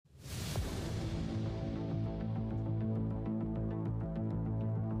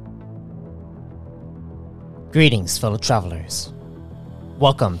Greetings, fellow travelers.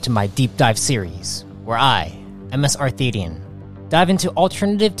 Welcome to my deep dive series, where I, MS Arthadian, dive into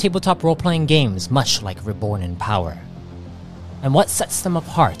alternative tabletop role-playing games much like Reborn in Power, and what sets them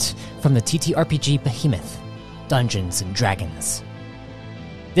apart from the TTRPG behemoth, Dungeons & Dragons.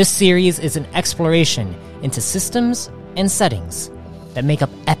 This series is an exploration into systems and settings that make up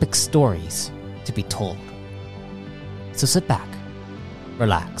epic stories to be told. So sit back,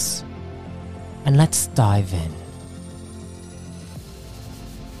 relax, and let's dive in.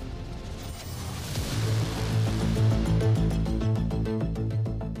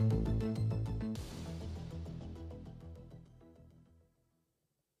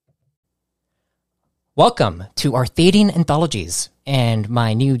 Welcome to Arthadian Anthologies and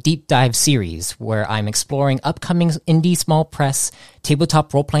my new deep dive series where I'm exploring upcoming indie small press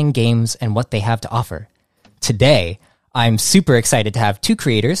tabletop role-playing games and what they have to offer. Today, I'm super excited to have two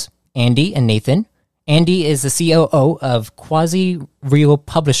creators, Andy and Nathan. Andy is the COO of Quasi Real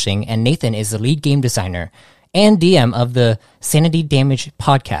Publishing, and Nathan is the lead game designer and DM of the Sanity Damage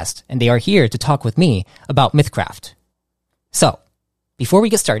podcast, and they are here to talk with me about Mythcraft. So, before we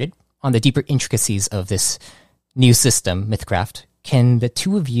get started on the deeper intricacies of this new system, Mythcraft, can the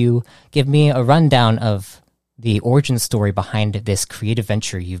two of you give me a rundown of the origin story behind this creative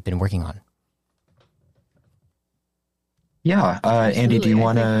venture you've been working on? Yeah, Andy, do you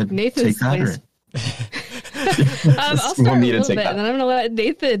want to take that? I'll start a little bit, and then I'm going to let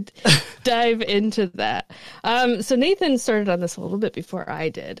Nathan dive into that. So Nathan started on this a little bit before I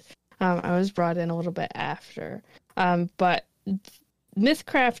did. I was brought in a little bit after. But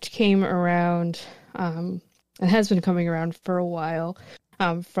Mythcraft came around, and has been coming around for a while,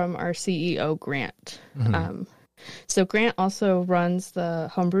 from our CEO, Grant. Mm-hmm. So Grant also runs the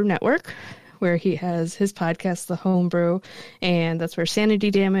Homebrew Network, where he has his podcast, The Homebrew, and that's where Sanity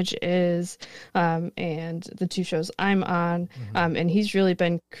Damage is, and the two shows I'm on. Mm-hmm. And he's really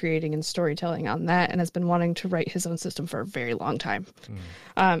been creating and storytelling on that and has been wanting to write his own system for a very long time.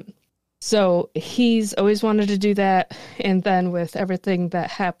 Mm. So he's always wanted to do that. And then with everything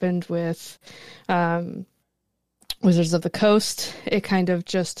that happened with Wizards of the Coast, it kind of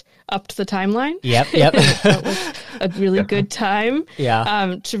just upped the timeline. Yep. It felt like a really good time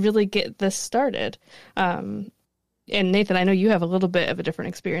to really get this started. And Nathan, I know you have a little bit of a different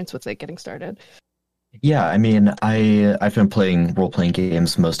experience with it getting started. Yeah, I mean, I've been playing role-playing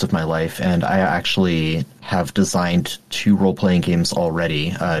games most of my life, and I actually have designed 2 role-playing games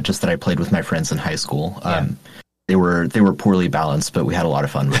already, just that I played with my friends in high school. Yeah. They were poorly balanced, but we had a lot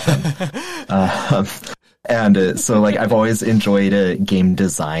of fun with them. And so, like, I've always enjoyed game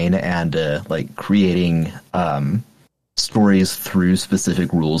design and like creating stories through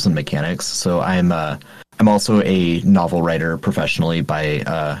specific rules and mechanics. So I'm also a novel writer professionally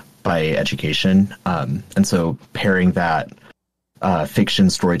by education, and so pairing that fiction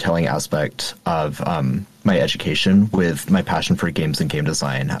storytelling aspect of my education with my passion for games and game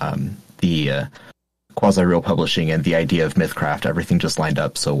design, the Quasi Real Publishing and the idea of Mythcraft, everything just lined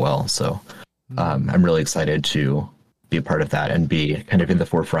up so well. So I'm really excited to be a part of that and be kind of in the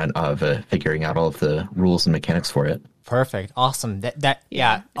forefront of figuring out all of the rules and mechanics for it. Perfect. Awesome.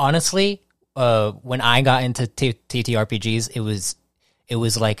 Yeah. Honestly, when I got into TTRPGs, it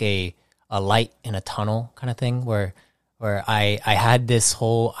was like a light in a tunnel kind of thing where I had this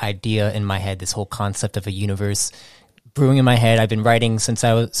whole idea in my head, this whole concept of a universe brewing in my head. I've been writing since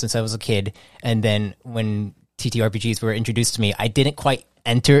I was a kid, and then when TTRPGs were introduced to me, I didn't quite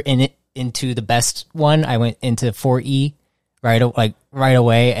enter into the best one. I went into 4E right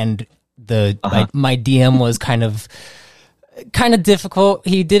away, and my DM was kind of difficult.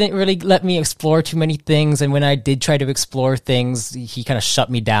 He didn't really let me explore too many things, and when I did try to explore things, he kind of shut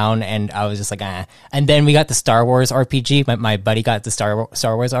me down, and I was just like, ah. And then we got the Star Wars RPG. My buddy got the Star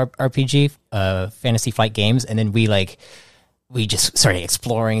Wars RPG, Fantasy Flight Games, and then we just started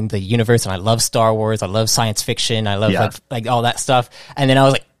exploring the universe, and I love Star Wars. I love science fiction. I love like all that stuff. And then I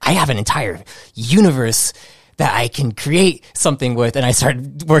was like, I have an entire universe that I can create something with, and I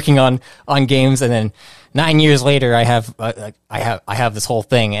started working on games, and then 9 years later, I have this whole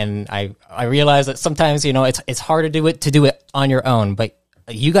thing, and I realized that sometimes, you know, it's hard to do it on your own, but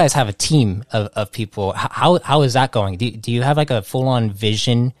you guys have a team of people. How is that going? Do you have like a full on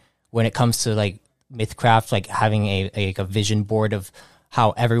vision when it comes to like Mythcraft, like having a vision board of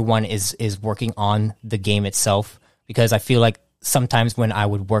how everyone is working on the game itself? Because I feel like sometimes when I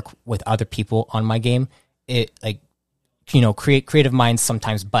would work with other people on my game, it like, you know, creative minds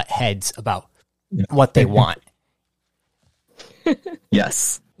sometimes butt heads about what they want.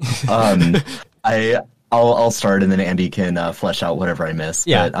 Yes. I I'll start, and then Andy can flesh out whatever I miss.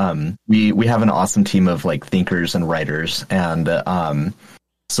 Yeah. But we have an awesome team of like thinkers and writers, and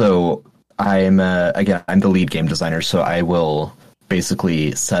so I'm the lead game designer, so I will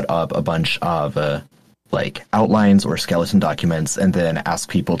basically set up a bunch of like outlines or skeleton documents, and then ask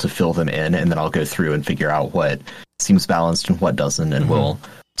people to fill them in, and then I'll go through and figure out what seems balanced and what doesn't, and we'll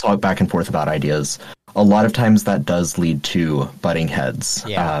talk back and forth about ideas. A lot of times that does lead to butting heads,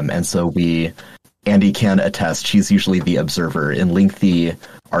 and so Andy can attest, she's usually the observer in lengthy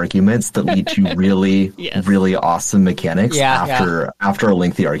arguments that lead to really, really awesome mechanics after a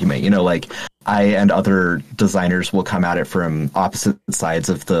lengthy argument. You know, like I and other designers will come at it from opposite sides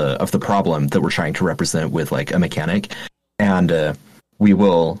of the problem that we're trying to represent with like a mechanic. And we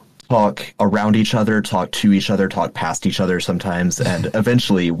will talk around each other, talk to each other, talk past each other sometimes. And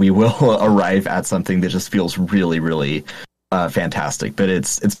eventually we will arrive at something that just feels really, really fantastic. But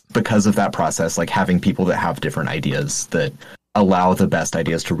it's because of that process, like having people that have different ideas that allow the best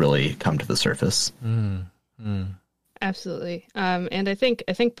ideas to really come to the surface. Absolutely. And I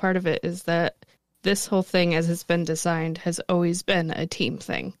think part of it is that this whole thing, as it's been designed, has always been a team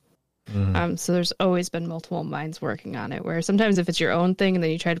thing. So there's always been multiple minds working on it, where sometimes if it's your own thing and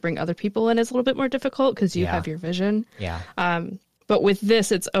then you try to bring other people in, it's a little bit more difficult because you have your vision. But with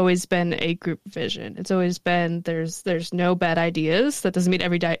this, it's always been a group vision. It's always been there's no bad ideas. That doesn't mean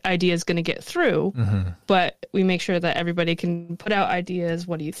every idea is going to get through, but we make sure that everybody can put out ideas.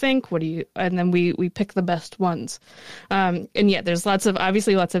 What do you think? And then we pick the best ones. And yeah, there's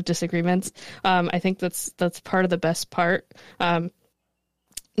obviously lots of disagreements. I think that's part of the best part.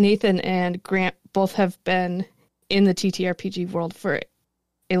 Nathan and Grant both have been in the TTRPG world for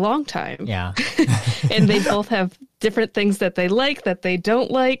a long time. Yeah. And they both have different things that they like, that they don't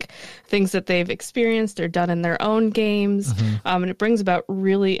like, things that they've experienced or done in their own games. And it brings about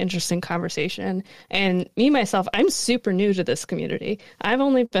really interesting conversation. And me, myself, I'm super new to this community. I've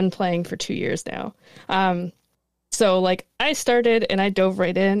only been playing for 2 years now. So, like, I started and I dove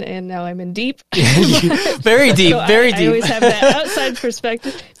right in, and now I'm in deep. Very deep, so very deep. I always have that outside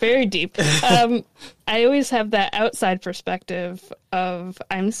perspective. Very deep. I always have that outside perspective of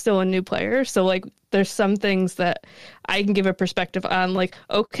I'm still a new player. So, like, there's some things that I can give a perspective on, like,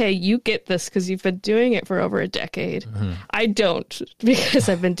 okay, you get this because you've been doing it for over a decade. I don't, because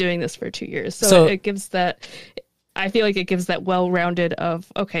I've been doing this for 2 years. So it gives that... I feel like it gives that well-rounded of,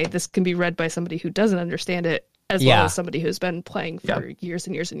 okay, this can be read by somebody who doesn't understand it, as well as somebody who's been playing for years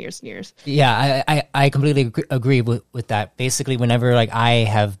and years and years and years. Yeah, I completely agree with that. Basically, whenever like I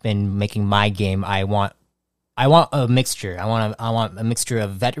have been making my game, I want a mixture. I want a mixture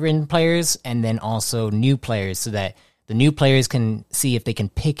of veteran players and then also new players, so that the new players can see if they can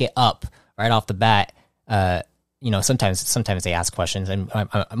pick it up right off the bat. You know, sometimes they ask questions, and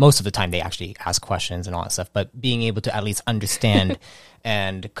most of the time they actually ask questions and all that stuff. But being able to at least understand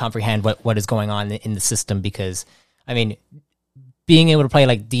and comprehend what is going on in the system, because I mean, being able to play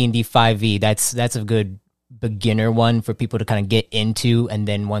like D&D 5e, that's a good beginner one for people to kind of get into, and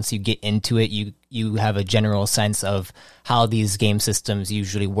then once you get into it, you have a general sense of how these game systems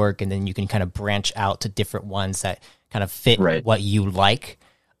usually work, and then you can kind of branch out to different ones that kind of fit what you like.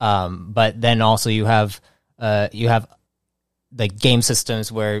 But then also you have the game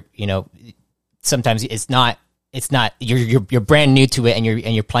systems where, you know, sometimes it's not you're brand new to it, and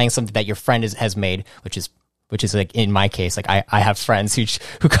you're playing something that your friend has made, which is like in my case, like I have friends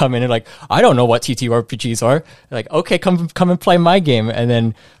who come in and like, I don't know what TTRPGs are. They're like, okay, come and play my game, and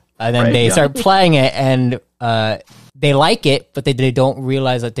then they start playing it, and they like it, but they don't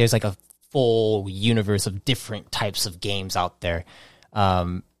realize that there's like a full universe of different types of games out there,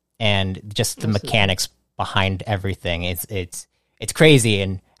 and just the mechanics behind everything. It's crazy,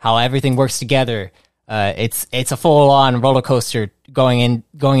 and how everything works together. It's a full-on roller coaster going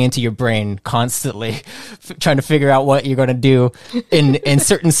into your brain constantly, trying to figure out what you're going to do in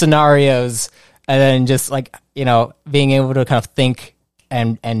certain scenarios, and then just like, you know, being able to kind of think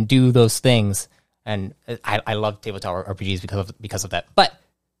and do those things. And I love tabletop RPGs because of that. But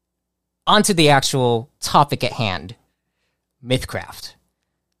onto the actual topic at hand, Mythcraft.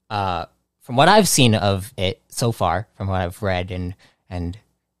 From what I've seen of it so far, from what I've read and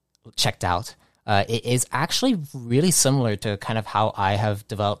checked out, it is actually really similar to kind of how I have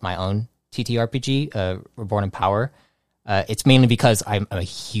developed my own TTRPG, Reborn in Power. It's mainly because I'm a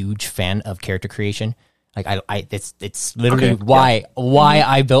huge fan of character creation. Like it's literally why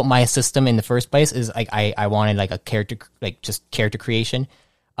I built my system in the first place. Is like I wanted like a character, like just character creation.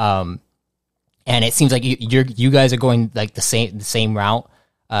 And it seems like you guys are going like the same route.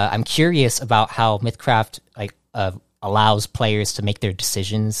 I'm curious about how Mythcraft allows players to make their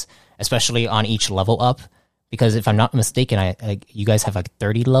decisions, especially on each level up. Because if I'm not mistaken, you guys have like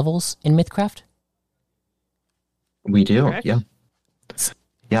 30 levels in Mythcraft? We do, Correct. yeah.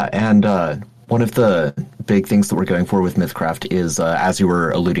 Yeah, and one of the big things that we're going for with Mythcraft is, as you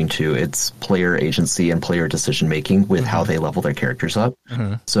were alluding to, it's player agency and player decision-making with how they level their characters up.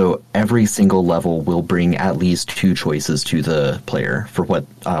 So every single level will bring at least 2 choices to the player for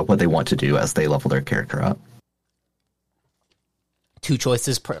what they want to do as they level their character up. 2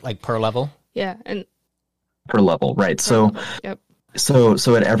 choices per level? Yeah, and Per level, right. So yep.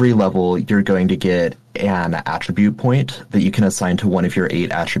 So at every level, you're going to get an attribute point that you can assign to one of your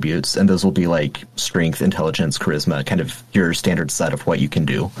 8 attributes, and those will be like strength, intelligence, charisma, kind of your standard set of what you can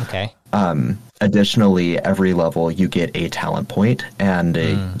do. Okay. Additionally, every level you get a talent point, and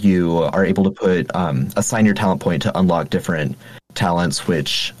you are able to put assign your talent point to unlock different talents,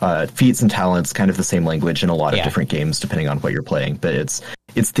 which feats and talents, kind of the same language in a lot of different games, depending on what you're playing. But it's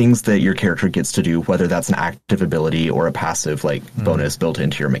things that your character gets to do, whether that's an active ability or a passive bonus built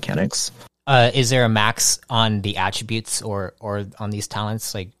into your mechanics. Is there a max on the attributes or on these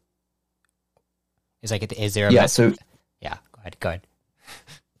talents? Like, is there a max? So yeah, go ahead.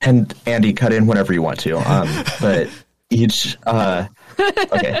 And Andy, cut in whenever you want to. But each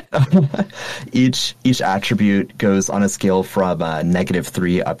okay, each attribute goes on a scale from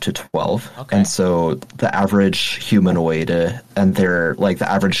 -3 up to 12, and so the average humanoid and their the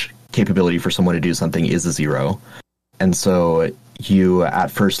average capability for someone to do something is a 0, and so you at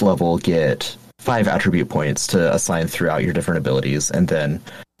first level get 5 attribute points to assign throughout your different abilities, and then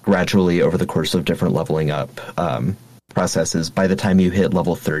gradually over the course of different leveling up processes, by the time you hit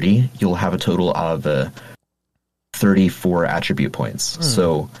level 30, you'll have a total of 34 attribute points.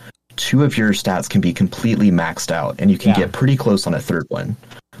 So 2 of your stats can be completely maxed out, and you can get pretty close on a third one.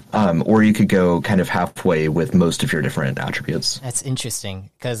 Or you could go kind of halfway with most of your different attributes. That's interesting,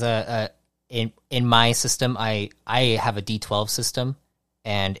 because in my system, I have a D12 system,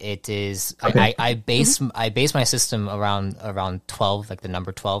 and it is I base my system around 12, like the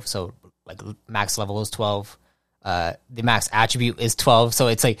number 12. So like max level is 12. The max attribute is 12, so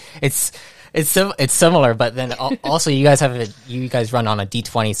it's like it's similar, but then also you guys run on a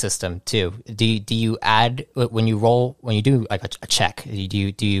D20 system too. Do you add when you do like a check?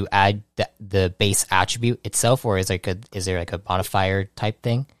 Do you add the base attribute itself, or is there like a modifier type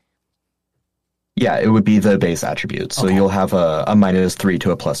thing? Yeah, it would be the base attribute. So you'll have a -3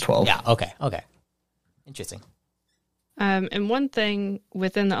 to a +12. Yeah. Okay. Interesting. And one thing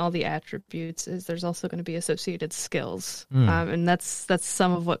within all the attributes is there's also going to be associated skills. And that's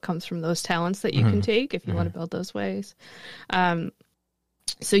some of what comes from those talents that you can take if you want to build those ways.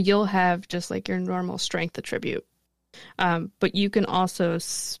 So you'll have just like your normal strength attribute. But you can also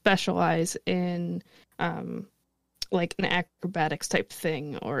specialize in like an acrobatics type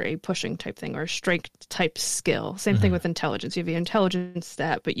thing, or a pushing type thing, or a strength type skill. Same thing with intelligence. You have your intelligence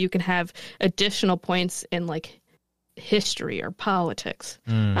stat, but you can have additional points in like history or politics.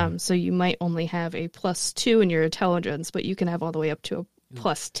 So you might only have a +2 in your intelligence, but you can have all the way up to a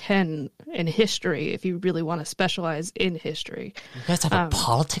 +10 in history if you really want to specialize in history. You guys have a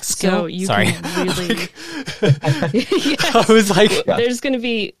politics skill? So you can really yes. I was like,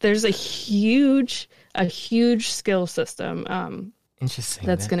 there's a huge skill system interesting.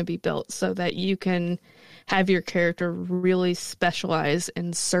 that's going to be built so that you can have your character really specialize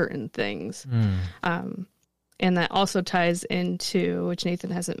in certain things. And that also ties into, which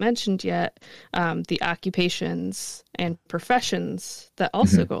Nathan hasn't mentioned yet, the occupations and professions that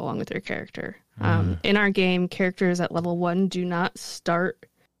also go along with your character. In our game, characters at level 1 do not start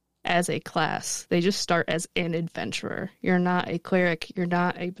as a class. They just start as an adventurer. You're not a cleric. You're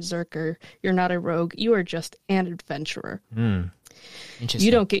not a berserker. You're not a rogue. You are just an adventurer. Interesting.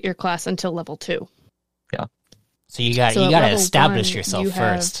 You don't get your class until level 2. Yeah. So you got to establish yourself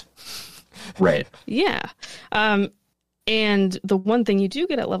first. Right. Yeah. And the one thing you do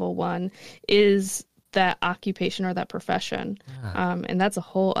get at level 1 is that occupation or that profession. And that's a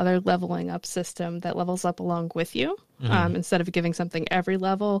whole other leveling up system that levels up along with you. Instead of giving something every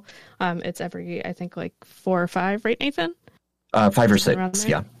level, it's every, I think, like 4 or 5, right, Nathan? 5 or 6,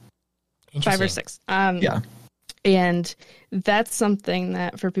 yeah. 5 or 6. Yeah. And that's something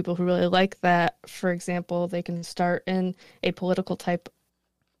that for people who really like that, for example, they can start in a political type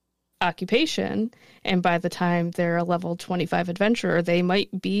occupation, and by the time they're a level 25 adventurer, they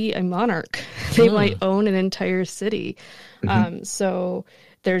might be a monarch. They might own an entire city. So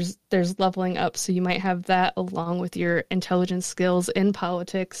there's leveling up. So you might have that along with your intelligence skills in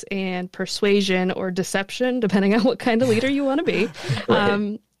politics and persuasion or deception, depending on what kind of leader you want to be.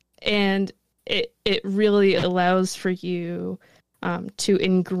 Right. And it really allows for you to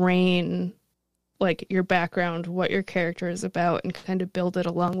ingrain like your background, what your character is about, and kind of build it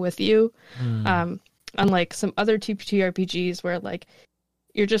along with you. Unlike some other TTRPGs where like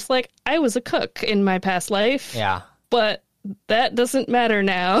you're just like, I was a cook in my past life, but that doesn't matter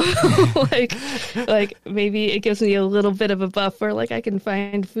now. like maybe it gives me a little bit of a buff where like I can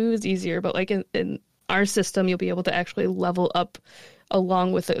find foods easier, but like in our system, you'll be able to actually level up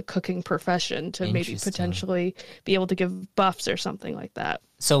along with a cooking profession to maybe potentially be able to give buffs or something like that.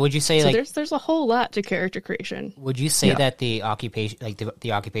 So would you say like there's a whole lot to character creation? Would you say that the occupation, like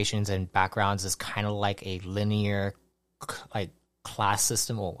the occupations and backgrounds, is kind of like a linear like class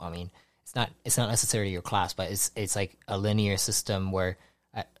system? Well, I mean, it's not necessarily your class, but it's like a linear system where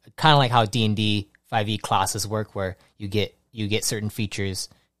kind of like how D&D 5e classes work, where you get certain features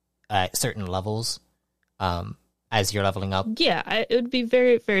at certain levels as you're leveling up. Yeah, it would be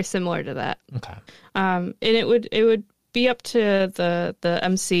very, very similar to that. Okay. And it would be up to the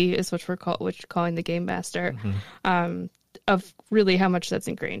MC, is which we're calling the game master, of really how much that's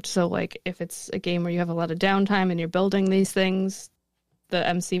ingrained. So like if it's a game where you have a lot of downtime and you're building these things, the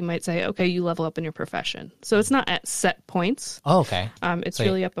MC might say, okay, you level up in your profession. So it's not at set points. Oh, okay. It's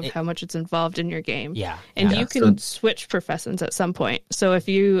really up of how much it's involved in your game. Yeah. And you can switch professions at some point. So if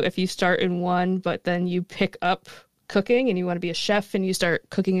you start in one, but then you pick up cooking and you want to be a chef and you start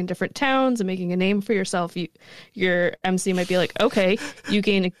cooking in different towns and making a name for yourself, your MC might be like, okay, you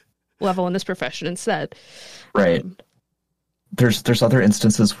gain a level in this profession instead. Right. There's other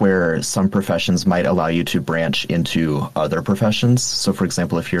instances where some professions might allow you to branch into other professions. So, for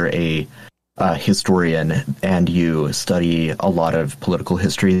example, if you're a historian and you study a lot of political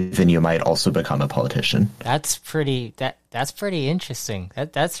history, then you might also become a politician. That's pretty interesting.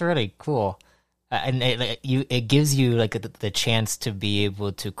 That's really cool, and it gives you like the chance to be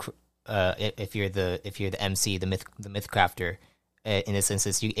able to if you're the MC, the myth crafter, in this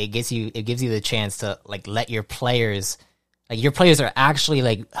instance, it gives you the chance to like let your players. Like your players are actually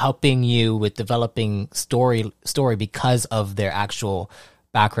like helping you with developing story because of their actual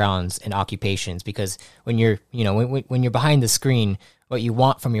backgrounds and occupations. Because when you're when you're behind the screen, what you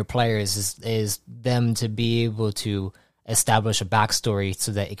want from your players is them to be able to establish a backstory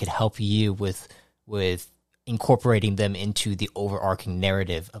so that it could help you with incorporating them into the overarching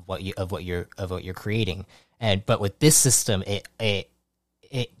narrative of what you're creating. But with this system, it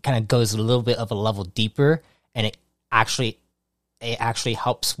kind of goes a little bit of a level deeper, and it actually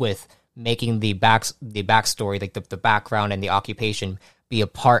helps with making the backstory, like the background and the occupation, be a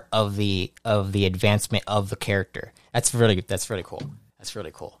part of the advancement of the character. That's really cool. That's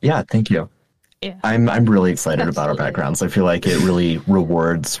really cool. Yeah, thank you. Yeah. I'm really excited about our backgrounds. I feel like it really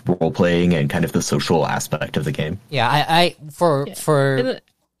rewards role playing and kind of the social aspect of the game. Yeah,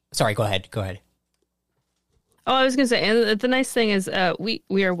 sorry, go ahead. Oh, I was gonna say, and the nice thing is,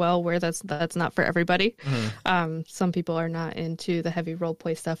 we are well aware that's not for everybody. Some people are not into the heavy role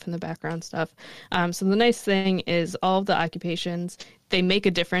play stuff and the background stuff. So the nice thing is, all of the occupations, they make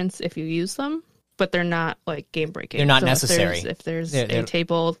a difference if you use them, but they're not like game breaking. They're not necessary. If there's a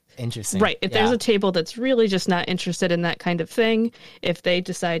table, interesting, right? If there's a table that's really just not interested in that kind of thing, if they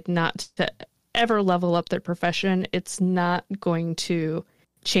decide not to ever level up their profession, it's not going to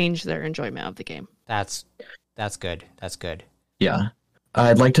change their enjoyment of the game. That's good. Yeah.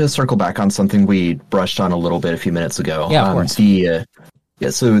 I'd like to circle back on something we brushed on a little bit a few minutes ago. Yeah, of course.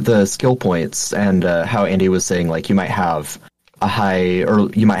 So the skill points and how Andy was saying, like, you might have a high, or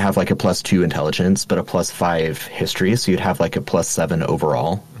you might have like a +2 intelligence, but a +5 history. So you'd have like a +7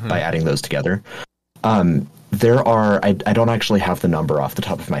 overall by adding those together. There are, I don't actually have the number off the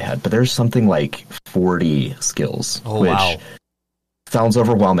top of my head, but there's something like 40 skills, which sounds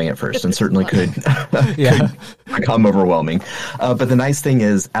overwhelming at first, and certainly could become overwhelming. But the nice thing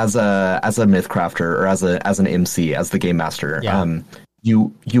is, as a myth crafter or as an MC, as the game master,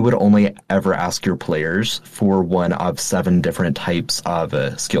 you would only ever ask your players for one of 7 different types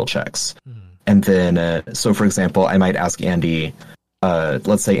of skill checks. And then, so for example, I might ask Andy,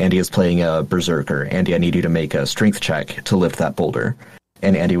 let's say Andy is playing a berserker. Andy, I need you to make a strength check to lift that boulder.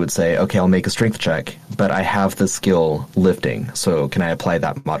 And Andy would say, okay, I'll make a strength check, but I have the skill lifting, so can I apply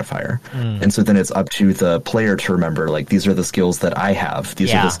that modifier? And so then it's up to the player to remember, like, these are the skills that I have.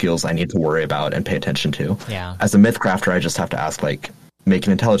 These are the skills I need to worry about and pay attention to. Yeah. As a myth crafter, I just have to ask, like, make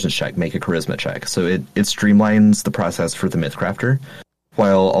an intelligence check, make a charisma check. So it streamlines the process for the myth crafter,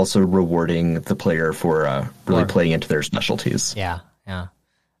 while also rewarding the player for really playing into their specialties. Yeah.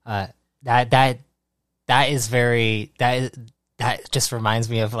 That just reminds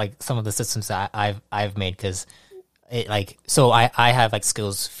me of like some of the systems that I've made, because it like, so I have like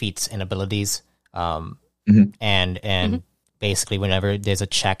skills, feats, and abilities, And basically, whenever there's a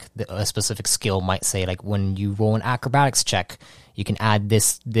check, a specific skill might say, like, when you roll an acrobatics check, you can add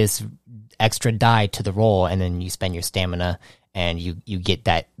this extra die to the roll, and then you spend your stamina, and you get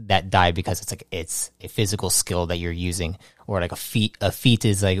that die because it's a physical skill that you're using, or like a feat. A feat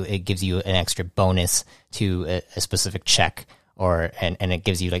is like, it gives you an extra bonus to a specific check, and it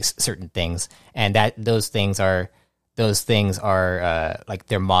gives you like certain things, and those things are like,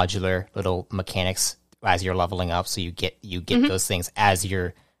 they're modular little mechanics as you're leveling up. So you get those things as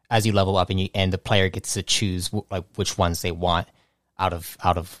you level up, and the player gets to choose like which ones they want out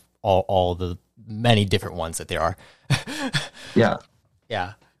of all the many different ones that there are. Yeah.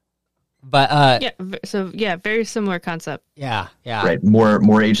 But very similar concept. Yeah. Right.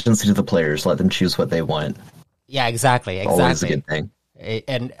 More agency to the players. Let them choose what they want. Yeah, exactly. Always a good thing.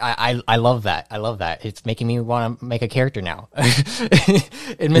 And I love that. I love that. It's making me want to make a character now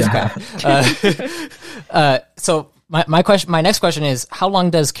in Mystcraft. So my next question is, how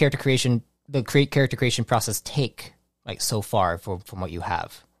long does character creation process take, like, so far from what you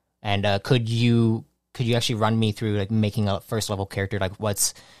have? And could you actually run me through, like, making a first level character? Like,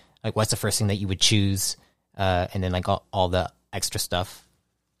 what's the first thing that you would choose, and then like all the extra stuff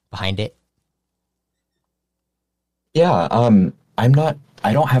behind it? Yeah, I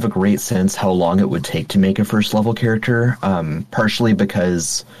don't have a great sense how long it would take to make a first level character, partially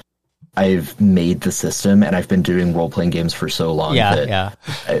because I've made the system and I've been doing role playing games for so long that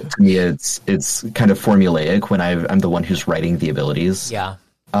to me it's kind of formulaic when I'm the one who's writing the abilities. Yeah.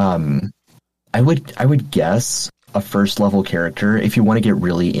 I would guess a first level character, if you want to get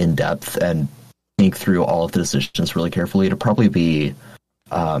really in depth and think through all of the decisions really carefully, it'd probably be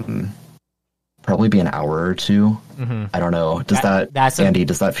an hour or two. I don't know. Andy,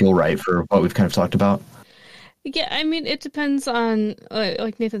 does that feel right for what we've kind of talked about? Yeah, I mean, it depends on,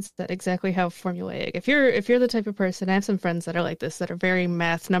 like Nathan said, exactly how formulaic. If you're the type of person, I have some friends that are like this, that are very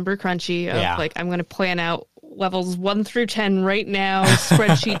math number crunchy. Like, I'm going to plan out levels 1 through 10 right now,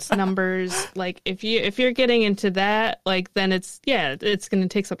 spreadsheets, numbers. Like, if you're getting into that, like, then it's going to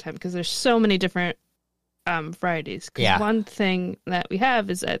take some time, because there's so many different varieties. Because one thing that we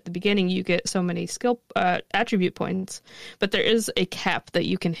have is, at the beginning you get so many skill attribute points, but there is a cap that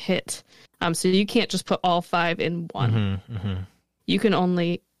you can hit. So you can't just put all 5 in one. You can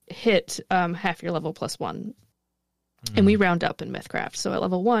only hit half your level plus 1. And we round up in Mythcraft. So at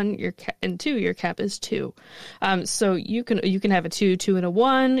level 1, and 2, your cap is 2. So you can have a 2, 2, and a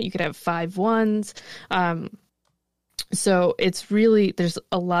 1. You could have 5 1s. So it's really, there's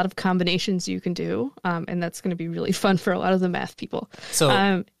a lot of combinations you can do, and that's going to be really fun for a lot of the math people.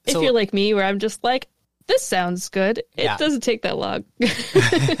 So if you're like me, where I'm just like, this sounds good, it doesn't take that long.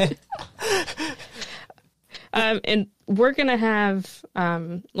 And we're going to have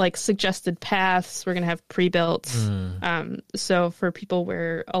like suggested paths. We're going to have pre-built. So for people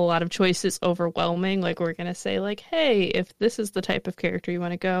where a lot of choice is overwhelming, like, we're going to say, like, hey, if this is the type of character you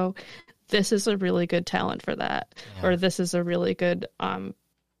want to go, this is a really good talent for that. Or this is a really good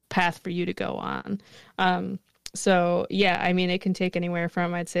path for you to go on. So yeah, I mean, it can take anywhere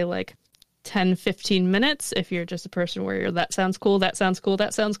from, I'd say, like 10, 15 minutes if you're just a person where that sounds cool, let's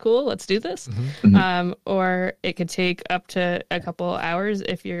do this. Or it could take up to a couple hours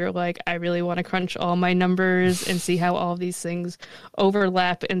if you're like, I really want to crunch all my numbers and see how all these things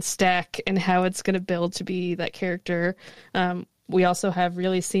overlap and stack and how it's going to build to be that character. We also have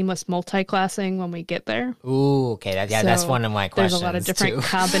really seamless multi-classing when we get there. Ooh, okay. That's one of my questions. There's a lot of different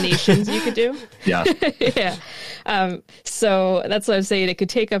combinations you could do. Yeah. So that's what I'm saying. It could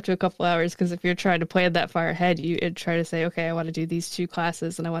take up to a couple hours, because if you're trying to plan that far ahead, you'd try to say, okay, I want to do these 2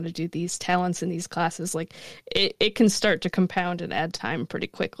 classes and I want to do these talents in these classes. Like, it can start to compound and add time pretty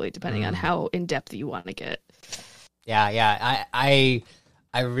quickly, depending on how in depth you want to get. Yeah. I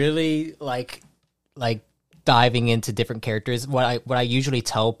really like diving into different characters. What I usually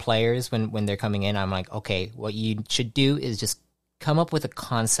tell players when they're coming in, I'm like, okay, what you should do is just come up with a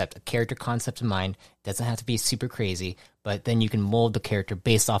character concept in mind. It doesn't have to be super crazy, but then you can mold the character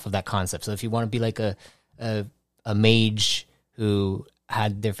based off of that concept. So if you want to be like a mage who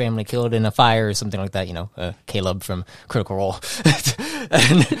had their family killed in a fire or something like that, Caleb from Critical Role,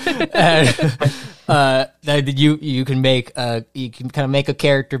 and you can kind of make a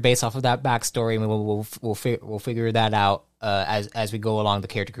character based off of that backstory, and we'll figure that out as we go along the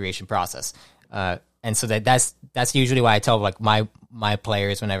character creation process. And so that's usually why I tell, like, my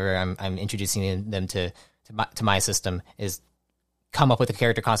players whenever I'm introducing them to my system, is come up with a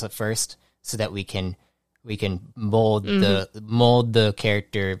character concept first, so that we can mold the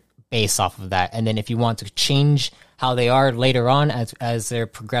character based off of that. And then if you want to change how they are later on as they're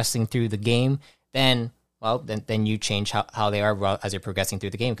progressing through the game, then you change how they are as you're progressing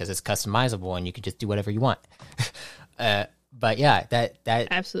through the game, because it's customizable and you can just do whatever you want. But yeah, that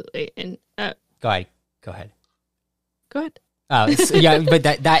absolutely. And go ahead. Yeah, but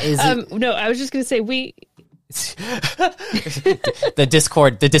that is no, I was just gonna say the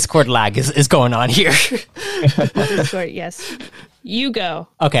Discord lag is going on here. Discord, yes, you go.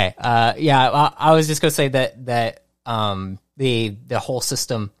 Okay, I was just gonna say that the whole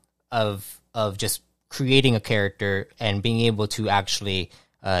system of just creating a character and being able to actually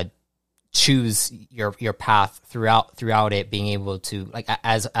choose your path throughout it, being able to, like,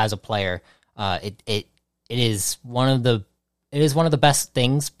 as a player, it is one of the best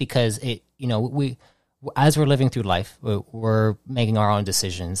things, because we, as we're living through life, we're making our own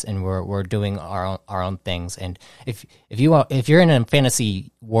decisions and we're doing our own things. And if you're in a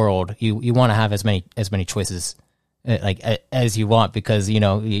fantasy world, you want to have as many choices as you want, because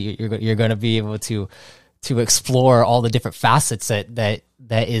you're going to be able to explore all the different facets that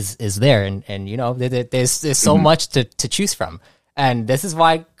is there, and there's so much to choose from. And this is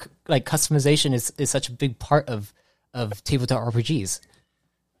why customization is such a big part of tabletop RPGs.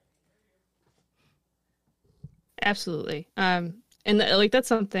 Absolutely. And that's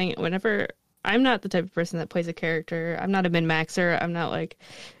something, whenever I'm not the type of person that plays a character, I'm not a min-maxer, I'm not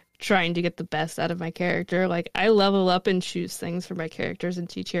trying to get the best out of my character. I level up and choose things for my characters in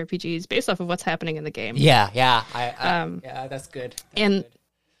TTRPGs based off of what's happening in the game. Yeah, that's good. I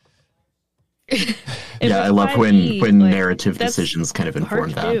love when narrative decisions kind of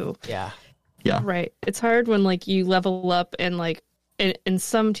inform that. Too. Yeah. Right. It's hard when you level up, and in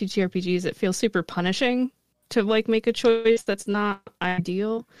some TTRPGs it feels super punishing to make a choice that's not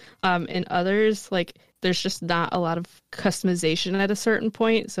ideal. In others, there's just not a lot of customization at a certain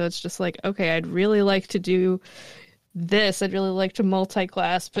point, so it's just okay, I'd really like to do this, I'd really like to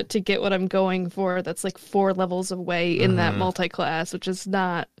multi-class, but to get what I'm going for, that's 4 levels away in that multi-class, which is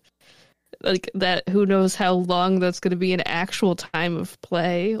not that. Who knows how long that's going to be an actual time of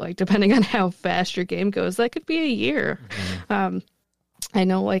play, depending on how fast your game goes, that could be a year. I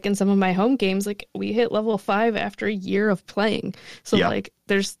know, in some of my home games, we hit level 5 after a year of playing. So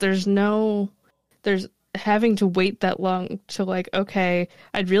there's having to wait that long to okay,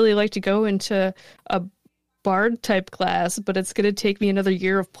 I'd really like to go into a bard type class, but it's going to take me another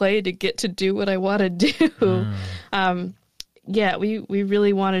year of play to get to do what I want to do. We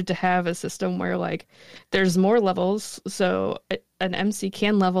really wanted to have a system where there's more levels, so an MC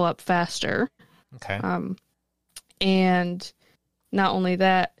can level up faster. Okay. And not only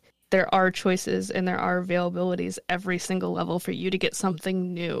that, there are choices and there are availabilities every single level for you to get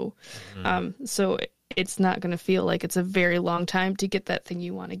something new. So it's not going to feel like it's a very long time to get that thing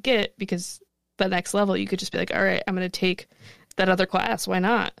you want to get, because the next level you could just be all right, I'm going to take that other class. Why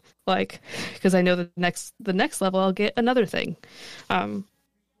not? Because I know the next level I'll get another thing. I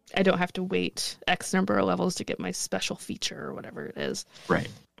don't have to wait X number of levels to get my special feature or whatever it is. Right.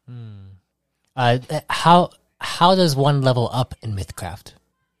 How does one level up in Mythcraft?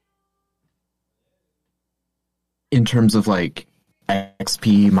 In terms of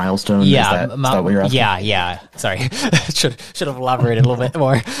XP milestone? Yeah, is that what you're asking? Yeah. Sorry, should have elaborated a little bit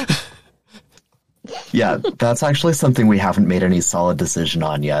more. Yeah, that's actually something we haven't made any solid decision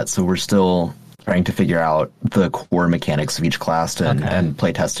on yet. So we're still trying to figure out the core mechanics of each class and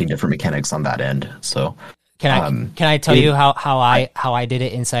play testing different mechanics on that end. So can I tell you how I did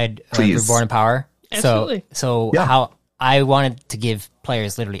it inside Reborn in Power? Absolutely. So how I wanted to give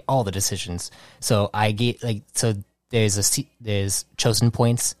players literally all the decisions. So I get there's chosen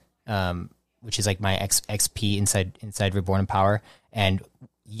points, which is my XP inside Reborn in Power, and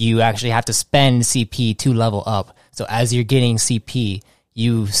you actually have to spend CP to level up. So as you're getting CP,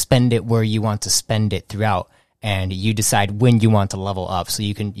 you spend it where you want to spend it throughout, and you decide when you want to level up. So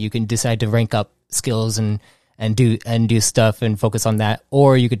you can decide to rank up skills and do stuff and focus on that,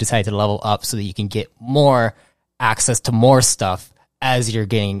 or you could decide to level up so that you can get more access to more stuff as you're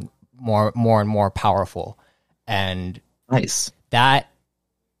getting more and more powerful. And nice. That's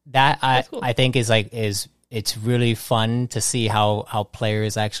cool. I think is it's really fun to see how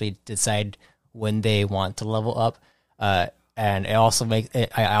players actually decide when they want to level up. And it also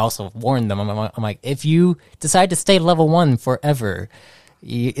I also warn them. I'm like, if you decide to stay level 1 forever,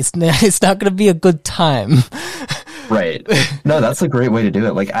 it's not going to be a good time. Right. No, that's a great way to do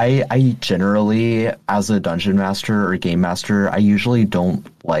it. I generally, as a dungeon master or game master, I usually don't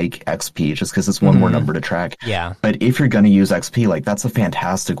like XP just because it's one more number to track. Yeah. But if you're going to use XP, that's a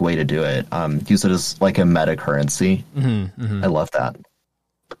fantastic way to do it. Use it as a meta currency. I love that.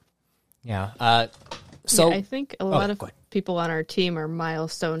 Yeah. So I think a lot of people on our team are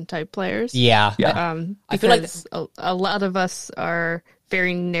milestone type players. Yeah. I feel like a lot of us are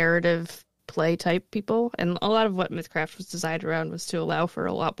very narrative play type people, and a lot of what Mythcraft was designed around was to allow for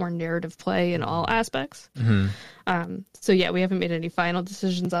a lot more narrative play in all aspects. So yeah, we haven't made any final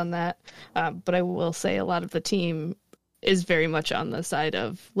decisions on that, but I will say a lot of the team is very much on the side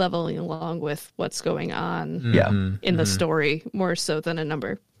of leveling along with what's going on in the story, more so than a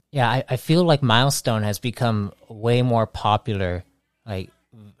number. Yeah, I feel like Milestone has become way more popular, like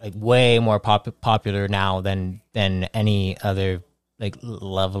way more popular now than any other like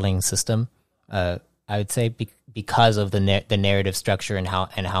leveling system. I would say because of the narrative structure and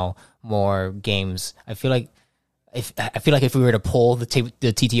how more games. I feel like if we were to poll the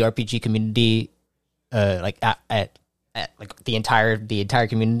TTRPG community, like at like the entire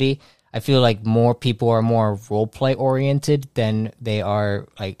community, I feel like more people are more role play oriented than they are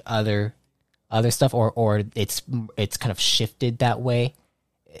like other stuff, or it's kind of shifted that way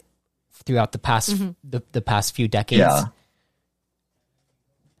throughout the past the past few decades.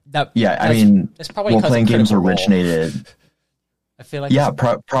 I mean, role playing games originated. I feel like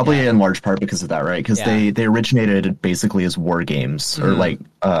probably in large part because of that, right? Because they originated basically as war games, or like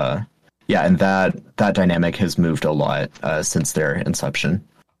and that dynamic has moved a lot since their inception.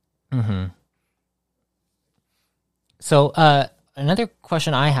 So another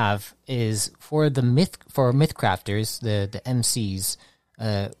question I have is for Mythcrafters, the MCs.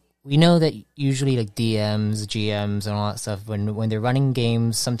 We know that usually like DMs, GMs, and all that stuff, when they're running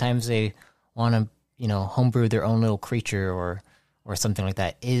games, sometimes they want to homebrew their own little creature or something like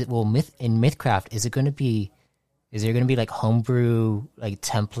that. In Mythcraft, is there going to be like homebrew like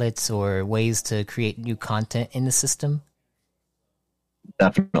templates or ways to create new content in the system?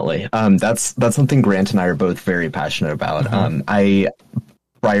 Definitely. That's something Grant and I are both very passionate about.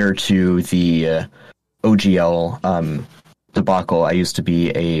 Prior to the OGL debacle, I used to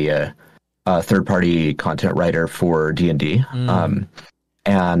be a third-party content writer for D&D,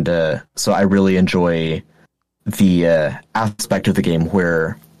 and so I really enjoy the aspect of the game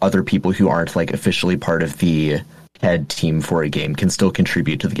where other people who aren't like officially part of the head team for a game can still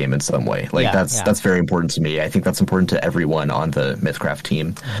contribute to the game in some way. Like that's very important to me. I think that's important to everyone on the Mythcraft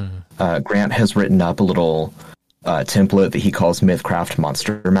team. Grant has written up a little template that he calls Mythcraft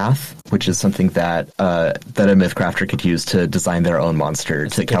Monster Math, which is something that a Mythcrafter could use to design their own monster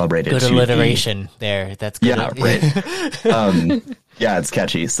to calibrate it. Good alliteration there. That's good. Yeah, right. It's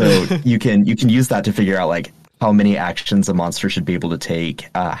catchy. So you can use that to figure out like how many actions a monster should be able to take,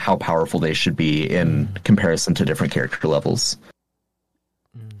 how powerful they should be in comparison to different character levels.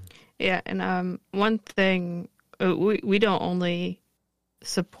 Yeah, and one thing, we don't only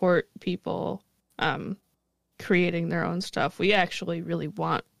support people creating their own stuff. We actually really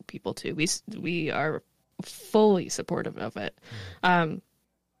want people to. We are fully supportive of it.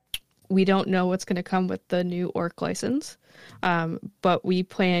 We don't know what's going to come with the new Orc license, but we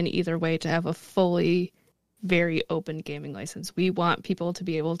plan either way to have a fully very open gaming license. We want people to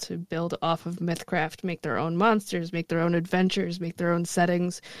be able to build off of Mythcraft, make their own monsters, make their own adventures, make their own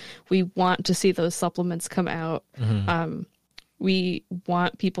settings. We want to see those supplements come out. We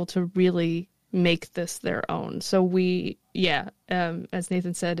want people to really make this their own. So as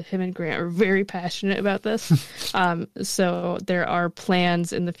Nathan said, him and Grant are very passionate about this. So there are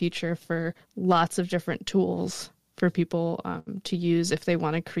plans in the future for lots of different tools for people to use if they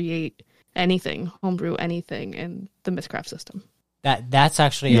want to create anything, homebrew anything in the Mythcraft system. That's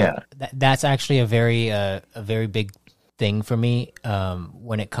actually a very big thing for me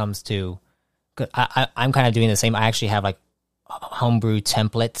when it comes to. I'm kind of doing the same. I actually have like homebrew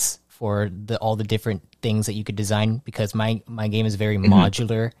templates for all the different things that you could design because my game is very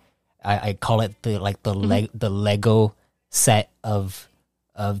modular. I call it the Lego set of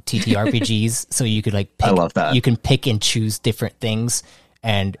TTRPGs. So you could like pick, I love that. You can pick and choose different things.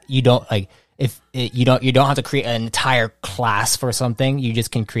 And you don't you don't have to create an entire class for something. You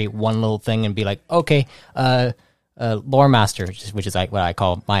just can create one little thing and be like, okay, lore master, which is like what I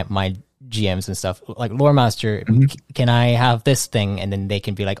call my GMs and stuff. Like lore master, can I have this thing? And then they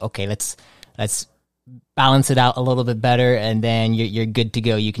can be like, okay, let's balance it out a little bit better, and then you're good to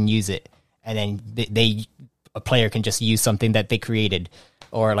go. You can use it, and then a player can just use something that they created.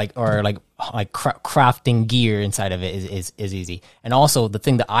 Or crafting gear inside of it is easy. And also the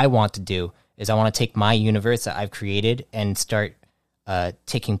thing that I want to do is I want to take my universe that I've created and start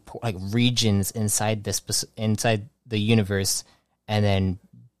taking like regions inside the universe, and then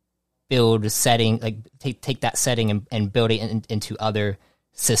build a setting, like take that setting and build it into other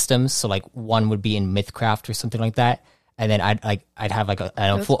systems. So like one would be in Mythcraft or something like that, and then I'd have like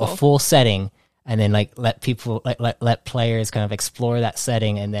a full setting. and then like let people let players kind of explore that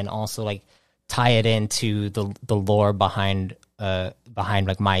setting, and then also like tie it into the lore behind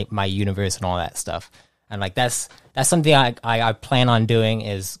like my universe and all that stuff. And like that's something I plan on doing,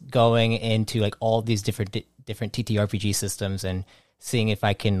 is going into like all these different TTRPG systems and seeing if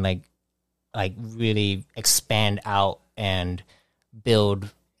I can like really expand out and build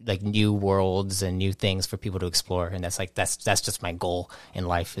like new worlds and new things for people to explore. And that's just my goal in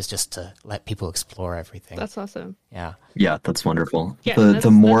life, is just to let people explore everything. That's awesome. Yeah. Yeah, that's wonderful. Yeah,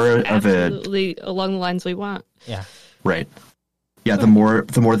 the more that's of it, absolutely along the lines we want. Yeah. right. Yeah, the more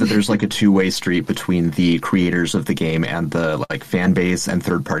that there's like a two-way street between the creators of the game and the like fan base and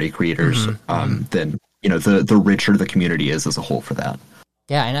third-party creators, then the richer the community is as a whole for that.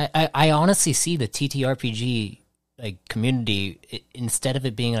 Yeah, and I honestly see the TTRPG like community, instead of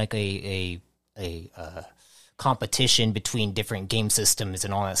it being like a competition between different game systems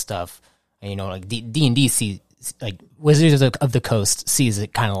and all that stuff. And, like D&D sees, like Wizards of the Coast sees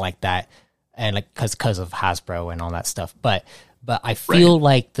it kind of like that, and like because of Hasbro and all that stuff. But I feel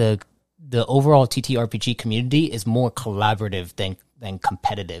like the overall TTRPG community is more collaborative than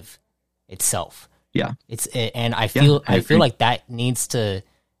competitive itself. Yeah, I feel like that needs to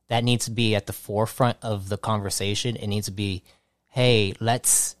be at the forefront of the conversation. It needs to be, hey,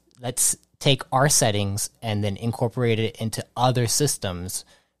 let's take our settings and then incorporate it into other systems,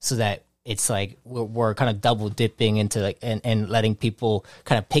 so that it's like we're kind of double dipping into like and letting people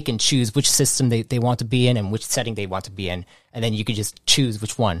kind of pick and choose which system they want to be in and which setting they want to be in, and then you could just choose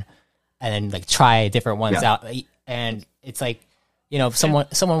which one, and then like try different ones out. And it's like, if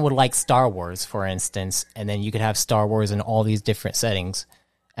someone would like Star Wars, for instance, and then you could have Star Wars in all these different settings,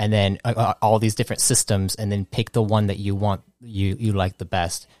 and then all these different systems, and then pick the one that you want, you like the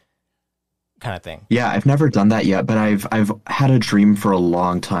best, kind of thing. Yeah, I've never done that yet, but I've had a dream for a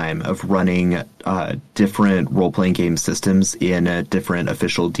long time of running different role-playing game systems in different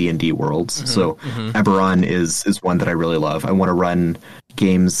official D&D worlds. So Eberron is one that I really love. I want to run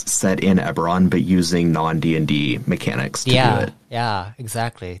games set in Eberron, but using non-D&D mechanics to do it. Yeah,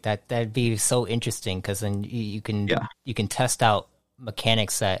 exactly. That'd be so interesting, because then you can test out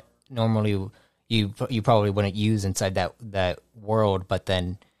mechanics that normally you probably wouldn't use inside that world, but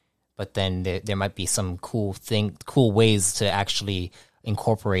then there might be some cool ways to actually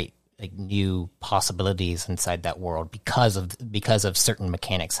incorporate like new possibilities inside that world because of certain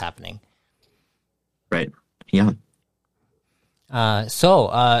mechanics happening. Right. Yeah. So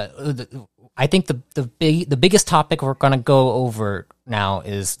I think the biggest topic we're going to go over now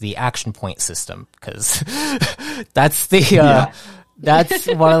is the action point system, because that's that's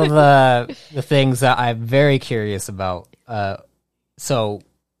one of the things that I'm very curious about. So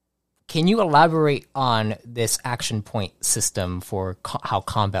can you elaborate on this action point system for how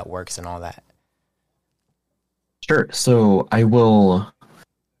combat works and all that? Sure. So I will.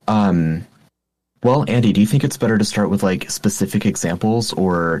 Well, Andy, do you think it's better to start with like specific examples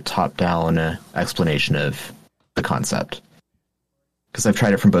or top-down explanation of the concept? Because I've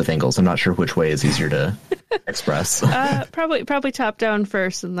tried it from both angles. I'm not sure which way is easier to express. Probably top-down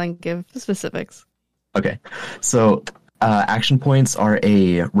first, and then give specifics. Okay. So action points are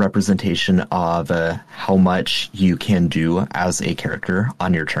a representation of how much you can do as a character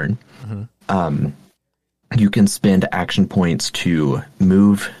on your turn. You can spend action points to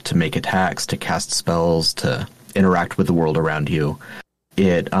move, to make attacks, to cast spells, to interact with the world around you.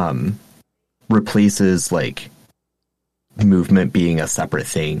 It replaces like movement being a separate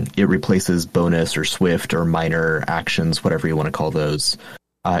thing. It replaces bonus or swift or minor actions, whatever you want to call those.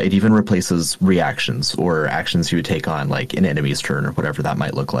 It even replaces reactions or actions you would take on like an enemy's turn or whatever that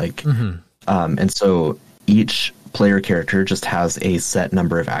might look like. And so each player character just has a set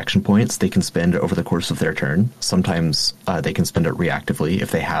number of action points they can spend over the course of their turn. Sometimes they can spend it reactively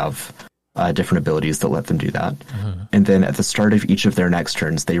if they have different abilities that let them do that. And then at the start of each of their next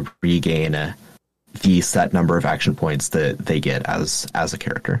turns, they regain the set number of action points that they get as a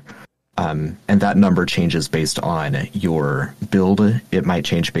character. And that number changes based on your build. It might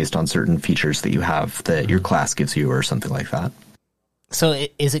change based on certain features that you have that your class gives you or something like that. So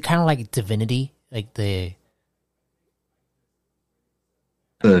is it kind of like Divinity? Like the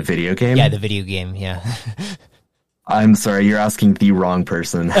video game? Yeah, the video game, yeah. I'm sorry, you're asking the wrong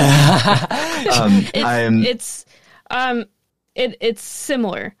person. It's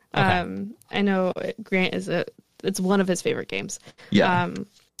similar. Okay. I know Grant it's one of his favorite games. Yeah.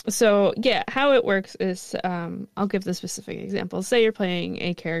 So yeah, how it works is I'll give the specific example. Say you're playing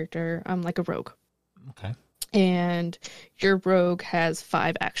a character like a rogue. Okay. And your rogue has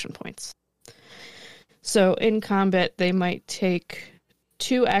 5 action points. So in combat, they might take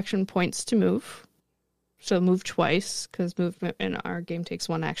 2 action points to move. So move twice, because movement in our game takes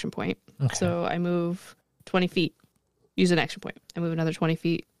 1 action point. Okay. So I move 20 feet, use an action point. I move another 20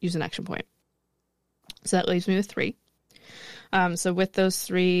 feet, use an action point. So that leaves me with 3. So with those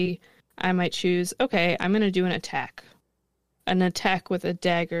 3, I might choose, okay, I'm going to do an attack. An attack with a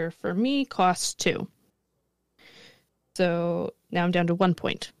dagger for me costs 2. So now I'm down to 1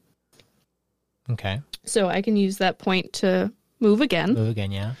 point. Okay. So I can use that point to move again. Move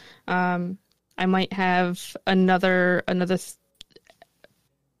again, yeah. I might have another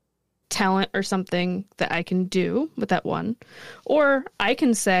talent or something that I can do with that 1. Or I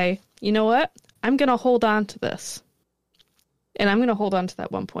can say, you know what? I'm going to hold on to this. And I'm going to hold on to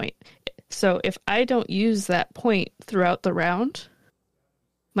that 1 point. So if I don't use that point throughout the round,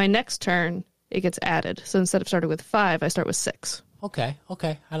 my next turn, it gets added. So instead of starting with 5, I start with 6. Okay.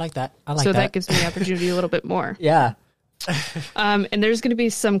 I like that. So that gives me the opportunity a little bit more. Yeah. And there's going to be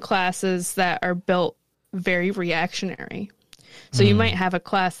some classes that are built very reactionary. So you might have a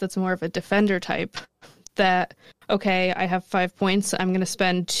class that's more of a defender type that, okay, I have 5 points. I'm going to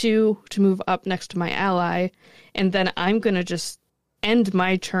spend 2 to move up next to my ally. And then I'm going to just end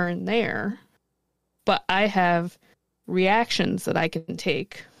my turn there. But I have reactions that I can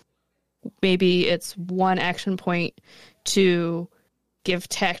take. Maybe it's 1 action point to give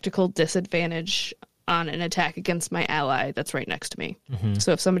tactical disadvantage on an attack against my ally that's right next to me. Mm-hmm.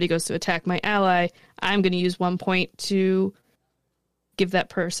 So if somebody goes to attack my ally, I'm going to use 1 point to give that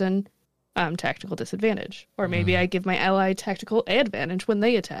person tactical disadvantage. Or maybe I give my ally tactical advantage when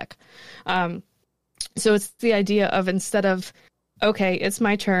they attack. So it's the idea of, instead of, okay, it's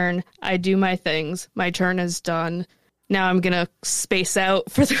my turn, I do my things, my turn is done, now I'm going to space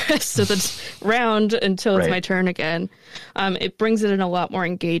out for the rest of the round until it's my turn again. It brings it in a lot more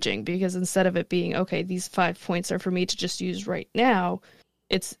engaging, because instead of it being, okay, these 5 points are for me to just use right now,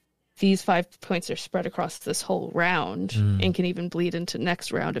 it's these 5 points are spread across this whole round and can even bleed into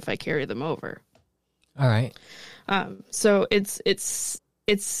next round if I carry them over. All right. So it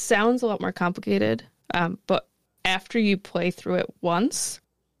sounds a lot more complicated, but after you play through it once,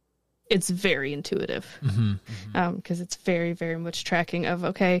 it's very intuitive, because it's very, very much tracking of,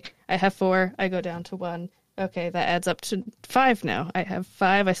 okay, I have 4, I go down to 1. Okay, that adds up to 5 now. I have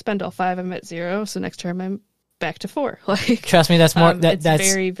 5, I spend all 5, I'm at 0, so next turn I'm back to 4. Like, trust me, that's more. That's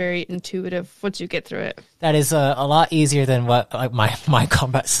very, very intuitive once you get through it. That is a lot easier than what my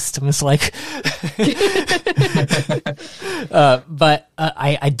combat system is like. But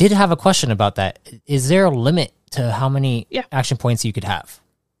I did have a question about that. Is there a limit to how many action points you could have?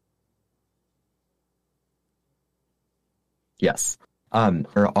 Yes. I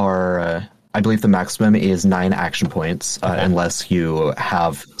believe the maximum is 9 action points, unless you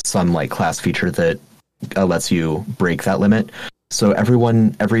have some like class feature that lets you break that limit. So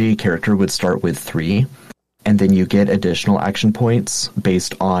every character would start with 3, and then you get additional action points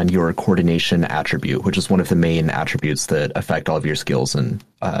based on your coordination attribute, which is one of the main attributes that affect all of your skills and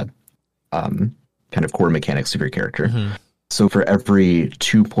kind of core mechanics of your character. Mm-hmm. So for every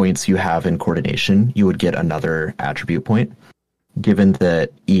 2 points you have in coordination, you would get another attribute point. Given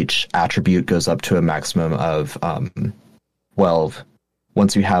that each attribute goes up to a maximum of 12,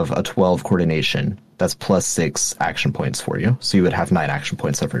 once you have a 12 coordination, that's plus 6 action points for you. So you would have 9 action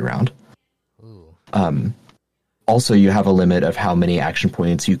points every round. Ooh. Also, you have a limit of how many action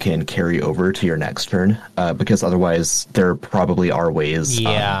points you can carry over to your next turn, because otherwise there probably are ways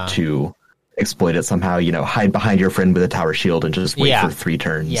to exploit it somehow. Hide behind your friend with a tower shield and just wait for 3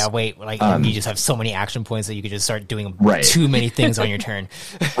 turns. Yeah, wait. You just have so many action points that you could just start doing too many things on your turn.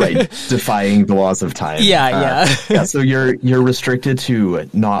 Right, defying the laws of time. Yeah. So you're restricted to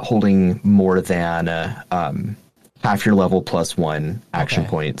not holding more than half your level plus 1 action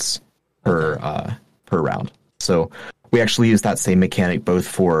points per round. So we actually use that same mechanic both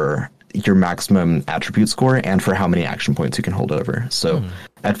for your maximum attribute score and for how many action points you can hold over. So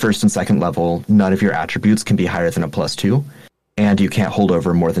at first and second level, none of your attributes can be higher than a plus 2, and you can't hold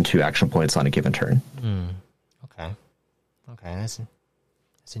over more than 2 action points on a given turn. Okay, that's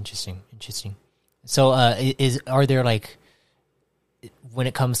interesting. So are there, like, when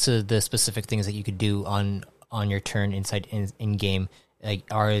it comes to the specific things that you could do on your turn inside in game, like,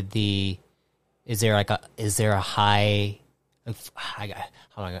 is there a high?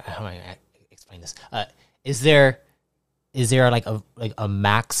 How am I going to explain this? Is there like a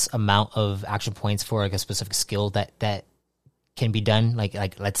max amount of action points for like a specific skill that can be done?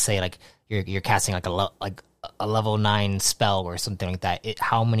 Like let's say like you're casting like a level 9 spell or something like that.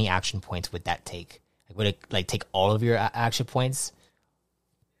 How many action points would that take? Like, would it like take all of your action points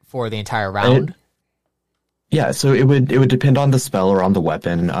for the entire round? Yeah, so it would depend on the spell or on the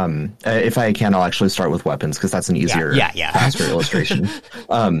weapon. If I can, I'll actually start with weapons because that's an easier, faster illustration.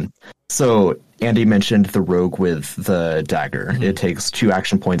 So Andy mentioned the rogue with the dagger. It takes 2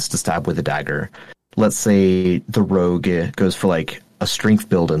 action points to stab with a dagger. Let's say the rogue goes for like a strength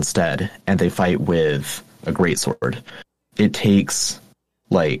build instead, and they fight with a greatsword. It takes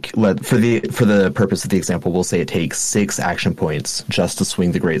for the purpose of the example, we'll say it takes 6 action points just to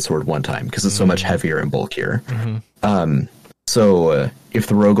swing the greatsword one time because it's so much heavier and bulkier. So if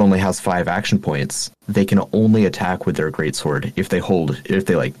the rogue only has 5 action points, they can only attack with their greatsword if they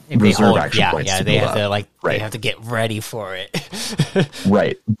reserve action points. Yeah, they have to they have to get ready for it.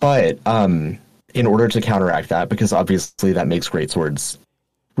 Right, but in order to counteract that, because obviously that makes greatswords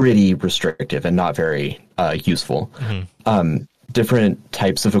pretty restrictive and not very useful. Different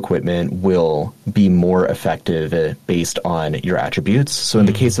types of equipment will be more effective based on your attributes. So in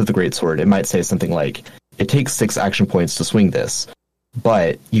the case of the greatsword, it might say something like, it takes 6 action points to swing this,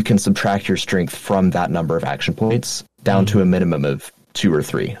 but you can subtract your strength from that number of action points down to a minimum of 2 or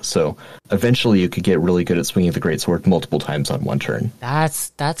 3. So eventually you could get really good at swinging the greatsword multiple times on one turn.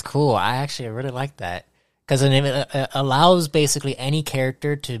 That's cool. I actually really like that. Because it allows basically any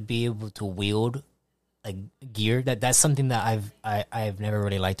character to be able to wield like gear. That's something that I've never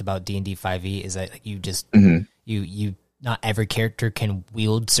really liked about D&D 5e is that you just you not every character can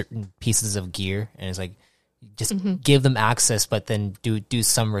wield certain pieces of gear, and it's like just give them access, but then do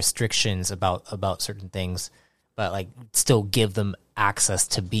some restrictions about certain things, but like still give them access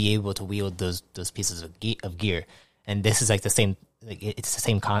to be able to wield those pieces of gear. And this is like the same. Like it's the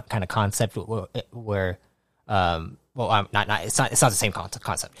same kind of concept where it's not the same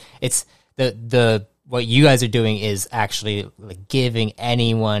concept. It's the what you guys are doing is actually like giving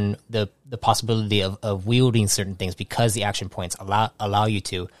anyone the possibility of wielding certain things because the action points allow you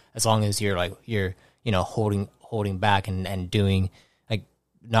to, as long as you're holding back and doing like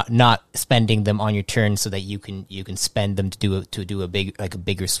not spending them on your turn so that you can spend them to do a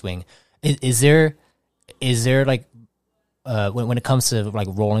bigger swing. Is there like when it comes to like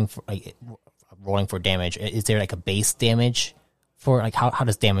rolling for damage, is there like a base damage for like how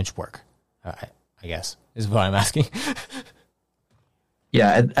does damage work? I guess is what I'm asking.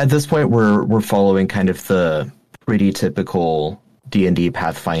 Yeah, at this point we're following kind of the pretty typical D&D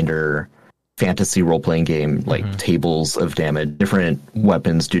Pathfinder fantasy role-playing game, like tables of damage. Different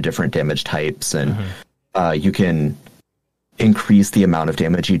weapons do different damage types, and you can increase the amount of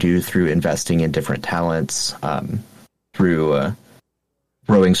damage you do through investing in different talents, through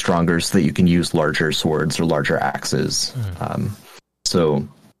growing stronger so that you can use larger swords or larger axes. So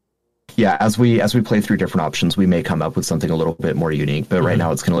yeah, as we play through different options, we may come up with something a little bit more unique, but right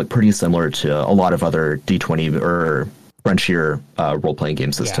now it's going to look pretty similar to a lot of other D20 or Frontier role-playing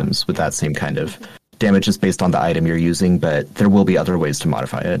game systems with that same kind of damage is based on the item you're using, but there will be other ways to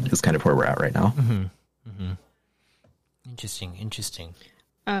modify it, is kind of where we're at right now. Interesting.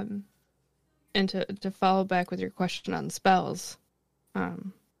 And to follow back with your question on spells,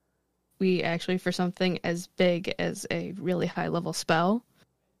 we actually, for something as big as a really high-level spell,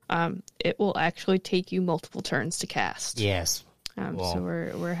 it will actually take you multiple turns to cast. Yes. So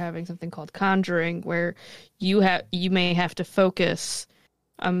we're having something called conjuring, where you may have to focus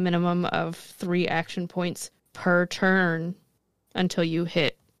a minimum of 3 action points per turn until you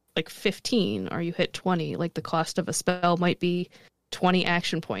hit like 15 or you hit 20. Like the cost of a spell might be 20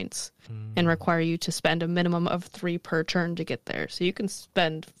 action points and require you to spend a minimum of 3 per turn to get there. So you can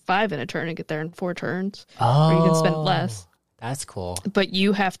spend 5 in a turn and get there in 4 turns, or you can spend less. That's cool. But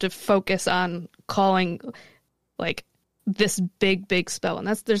you have to focus on calling like this big spell, and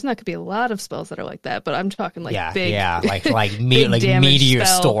there's not going to be a lot of spells that are like that. But I'm talking like big, like meteor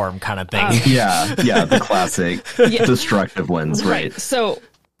spell. Storm kind of thing. The classic destructive ones, right? So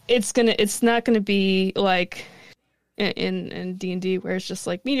it's not gonna be like in D&D where it's just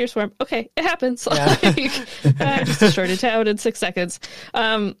like meteor swarm. Okay, it happens. I just destroyed a town in 6 seconds.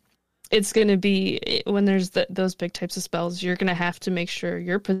 It's going to be when there's those big types of spells, you're going to have to make sure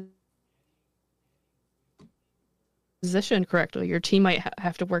you're positioned correctly. Your team might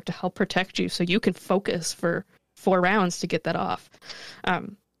have to work to help protect you so you can focus for 4 rounds to get that off.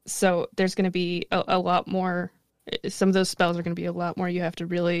 So there's going to be a lot more. Some of those spells are going to be a lot more. You have to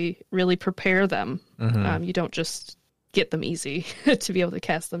really, really prepare them. You don't just get them easy to be able to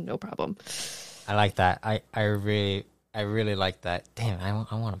cast them, no problem. I like that. I really like that. Damn,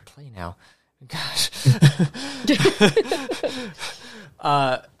 I want to play now. Gosh.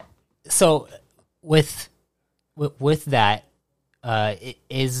 So with that,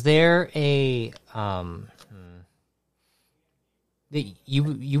 is there a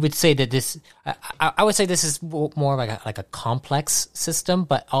you would say that this, I would say this is more like a complex system,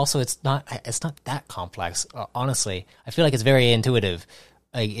 but also it's not that complex. Honestly, I feel like it's very intuitive.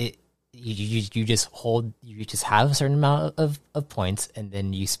 Like you just have a certain amount of points, and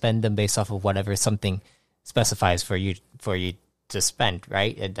then you spend them based off of whatever something specifies for you to spend,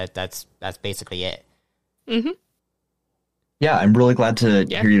 right? And that's basically it. Mm-hmm. Yeah, I'm really glad to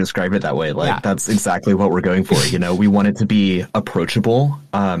hear you describe it that way. Like, that's exactly what we're going for. You know, we want it to be approachable,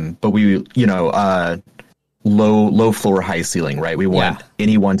 but we, low floor, high ceiling, right? We want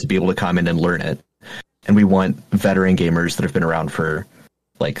anyone to be able to come in and learn it. And we want veteran gamers that have been around for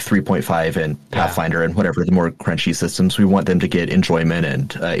like 3.5 and Pathfinder and whatever, the more crunchy systems. We want them to get enjoyment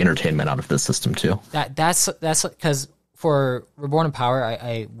and entertainment out of this system too. That's because for Reborn in Power,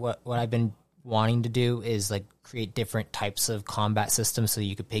 what I've been wanting to do is like create different types of combat systems so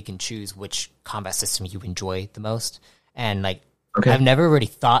you could pick and choose which combat system you enjoy the most. And like I've never really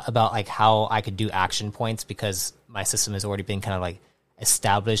thought about like how I could do action points, because my system has already been kind of like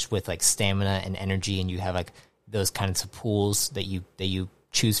established with like stamina and energy, and you have like those kinds of pools that you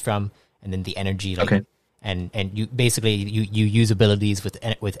choose from, and then the energy and you basically you use abilities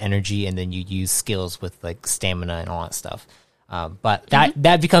with energy, and then you use skills with like stamina and all that stuff. But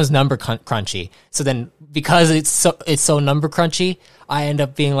that becomes number crunchy. So then, because it's so number crunchy, I end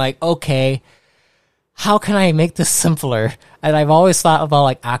up being like, okay, how can I make this simpler? And I've always thought about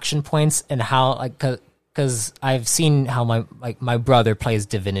like action points and how, like, because I've seen how my brother plays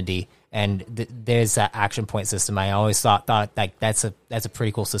Divinity, and there's that action point system. I always thought like that's a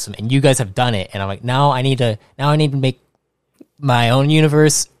pretty cool system, and you guys have done it. And I'm like, now I need to make my own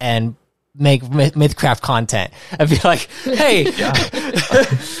universe and make Mythcraft content. I'd be like, hey,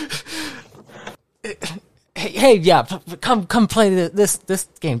 come play this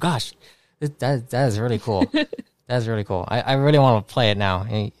game. Gosh, that is really cool. That's really cool. I really want to play it now.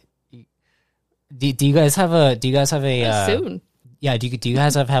 Do you guys have a soon? Yeah. Do you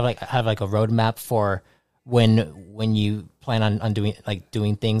guys have like a roadmap for when you plan on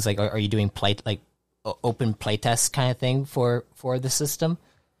doing things? Like, are you doing open playtest kind of thing for the system?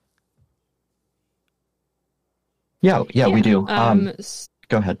 Yeah, we do.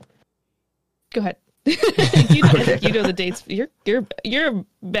 Go ahead. You know the dates. You're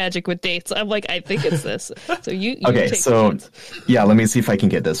magic with dates. I'm like, I think it's this. So you okay? So let me see if I can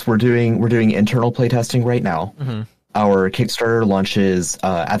get this. We're doing internal playtesting right now. Mm-hmm. Our Kickstarter launches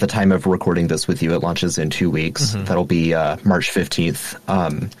at the time of recording this with you. It launches in 2 weeks. Mm-hmm. That'll be March 15th.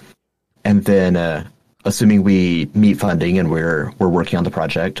 And then, assuming we meet funding and we're working on the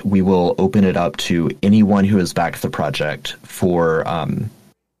project, we will open it up to anyone who has backed the project for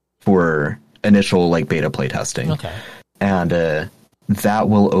initial like beta playtesting. Okay. And that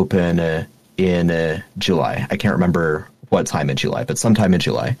will open in July. I can't remember what time in July, but sometime in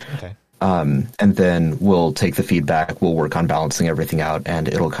July. Okay. And then we'll take the feedback, we'll work on balancing everything out, and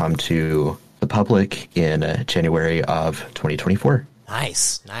it'll come to the public in January of 2024.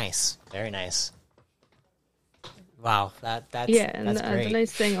 Nice. Very nice. Wow, that's and that's great. The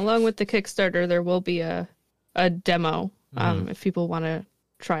nice thing, along with the Kickstarter, there will be a demo if people want to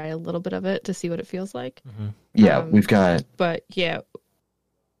try a little bit of it to see what it feels like. Mm-hmm. Yeah, we've got. But yeah,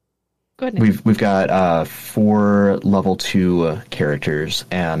 go ahead, Nick. We've got 4 level 2 characters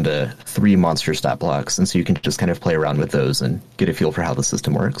and 3 monster stat blocks, and so you can just kind of play around with those and get a feel for how the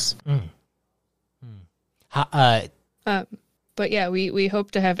system works. But yeah, we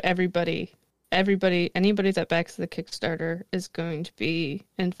hope to have anybody that backs the Kickstarter is going to be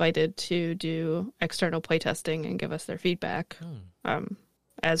invited to do external playtesting and give us their feedback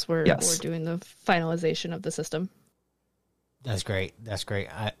as we're doing the finalization of the system. That's great.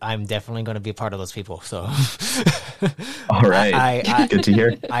 I'm definitely going to be a part of those people. So, all right, good to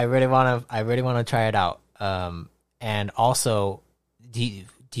hear. I really want to try it out. And also, do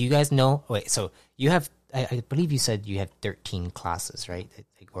you guys know? Wait, so you have? I believe you said you had 13 classes, right?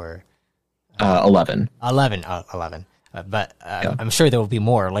 Or 11. 11. 11. But I'm sure there will be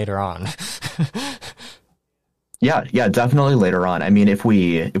more later on. Yeah, definitely later on. I mean, if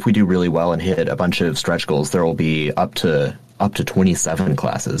we do really well and hit a bunch of stretch goals, there will be up to 27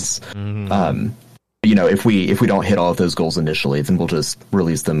 classes. Mm-hmm. If we don't hit all of those goals initially, then we'll just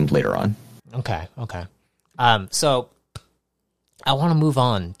release them later on. Okay. So I want to move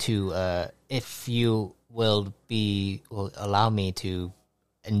on to if you will allow me to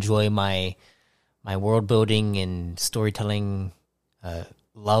enjoy my world building and storytelling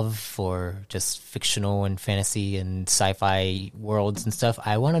love for just fictional and fantasy and sci-fi worlds and stuff.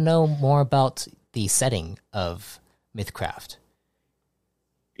 I want to know more about the setting of Mythcraft.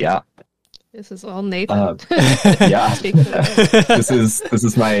 Yeah. This is all Nathan. Yeah, this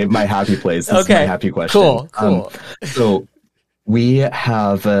is my happy place. This is my happy question. Cool. So we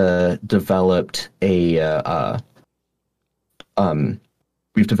have developed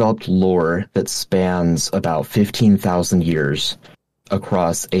we've developed lore that spans about 15,000 years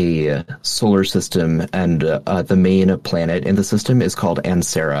across a solar system, and the main planet in the system is called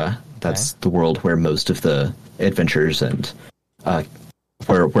Ansera. That's the world where most of the adventures and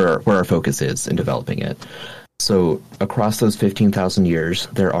where our focus is in developing it. So across those 15,000 years,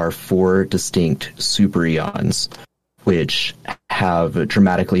 there are 4 distinct super eons, which have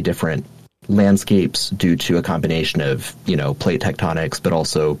dramatically different landscapes due to a combination of, plate tectonics, but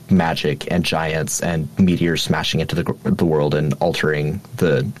also magic and giants and meteors smashing into the world and altering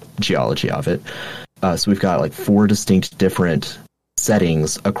the geology of it. So we've got like 4 distinct different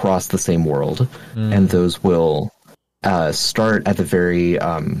settings across the same world, and those will start at the very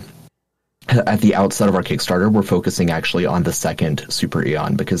at the outset of our Kickstarter. We're focusing actually on the second super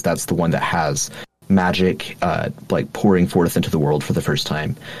eon because that's the one that has magic like pouring forth into the world for the first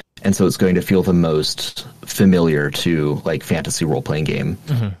time. And so it's going to feel the most familiar to like fantasy role-playing game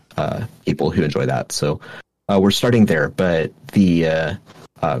people who enjoy that. So we're starting there, but the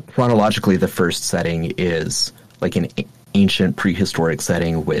chronologically, the first setting is like an ancient prehistoric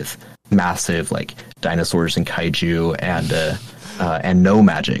setting with massive like dinosaurs and kaiju and no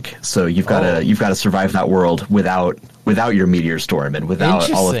magic. So you've got to survive that world without your meteor storm and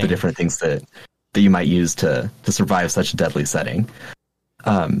without all of the different things that you might use to survive such a deadly setting.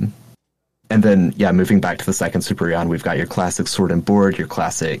 And then, moving back to the second super eon, we've got your classic sword and board, your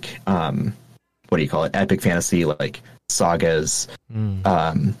classic, epic fantasy, like sagas.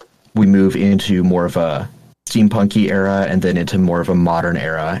 We move into more of a steampunky era and then into more of a modern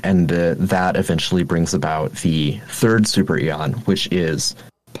era. And that eventually brings about the third super eon, which is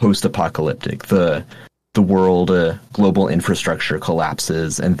post-apocalyptic. The world, global infrastructure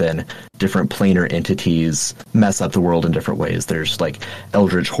collapses, and then different planar entities mess up the world in different ways. There's like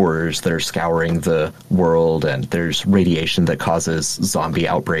eldritch horrors that are scouring the world, and there's radiation that causes zombie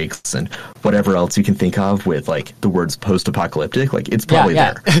outbreaks, and whatever else you can think of with like the words post-apocalyptic, like it's probably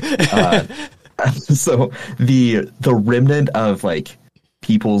there. So the remnant of like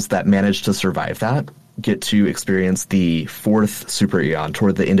peoples that manage to survive that get to experience the fourth super eon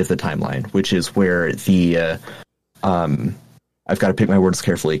toward the end of the timeline, which is where the I've got to pick my words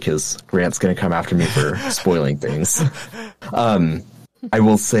carefully because Grant's going to come after me for spoiling things. I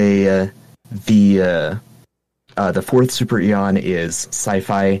will say the fourth super eon is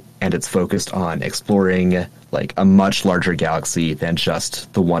sci-fi, and it's focused on exploring like a much larger galaxy than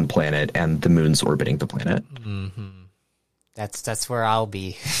just the one planet and the moons orbiting the planet. That's where I'll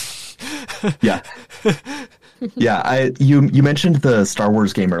be. Yeah. You mentioned the Star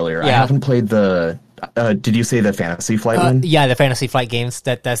Wars game earlier. I haven't played the did you say the Fantasy Flight one? Yeah, the Fantasy Flight games.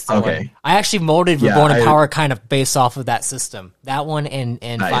 That's the one. I actually molded Reborn in Power kind of based off of that system. That one and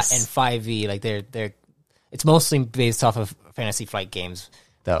nice. And 5e, like they're it's mostly based off of Fantasy Flight games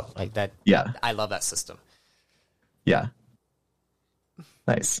though. Like that. Yeah. I love that system. Yeah.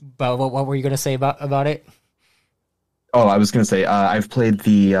 Nice. But what were you going to say about it? Oh, I was going to say I've played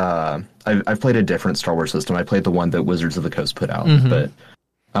I've played a different Star Wars system. I played the one that Wizards of the Coast put out. But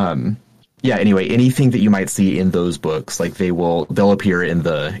anyway, anything that you might see in those books, like they'll appear in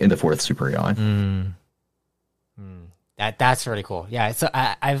the fourth super eon. That's really cool. Yeah, so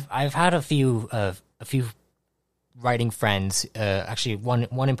I've had a few writing friends. Actually,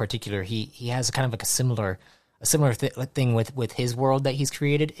 one in particular. He has kind of like a similar thing with his world that he's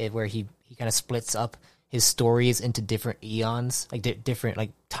created, where he kind of splits up his stories into different eons, like different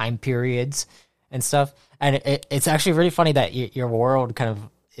like time periods and stuff. And it's actually really funny that your world kind of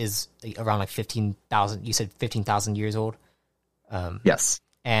is around like 15,000. You said 15,000 years old. Yes.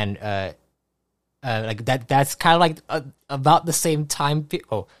 And like that's kind of like about the same time.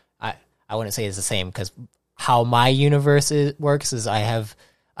 I wouldn't say it's the same, because how my universe works is I have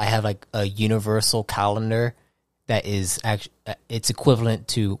like a universal calendar that is actually it's equivalent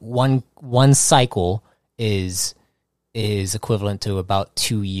to one cycle is equivalent to about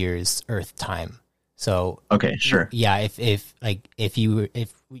 2 years Earth time. So okay, sure. Yeah, if you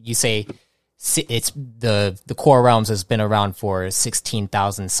say it's the Core Realms has been around for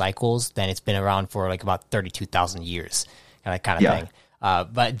 16,000 cycles, then it's been around for like about 32,000 years, kind of thing.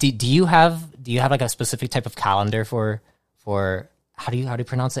 But do you have like a specific type of calendar for how do you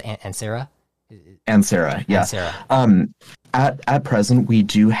pronounce it? Ansera? Ansera, yeah. Ansera. At present, we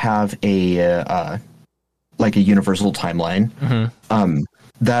do have a like a universal timeline.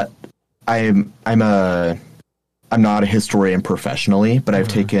 That I'm I'm not a historian professionally, but I've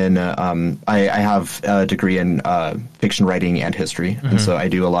taken I have a degree in fiction writing and history, and so I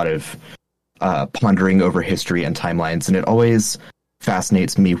do a lot of pondering over history and timelines, and it always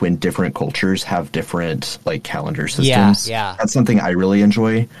fascinates me when different cultures have different like calendar systems. Yeah. That's something I really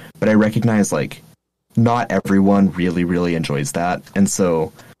enjoy, but I recognize like not everyone really enjoys that, and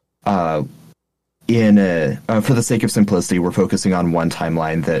so for the sake of simplicity, we're focusing on one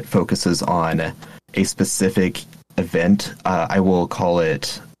timeline that focuses on a specific event. I will call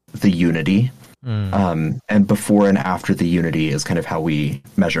it the Unity. And before and after the Unity is kind of how we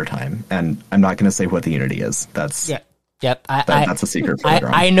measure time. And I'm not going to say what the Unity is. That's Yep. that's a secret.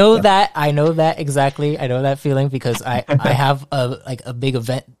 I know that. I know that exactly. I know that feeling because I have a big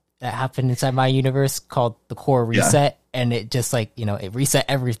event that happened inside my universe called the Core Reset, and it just like it reset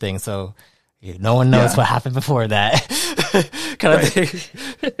everything. So no one knows what happened before that kind of thing.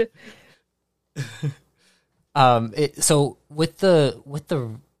 So with the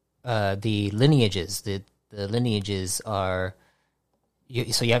lineages, the lineages are.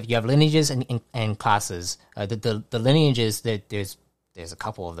 So you have lineages and classes. The lineages there's a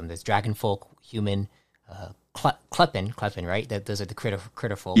couple of them. There's Dragonfolk, Human, Kleppen, right? Those are the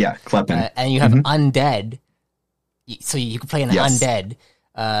critter folk. Yeah, Kleppen. And you have Undead. So you can play an Undead,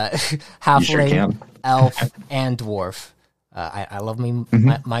 Halfling, Elf, and Dwarf. I love my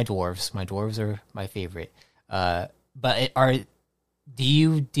dwarves. My dwarves are my favorite. But do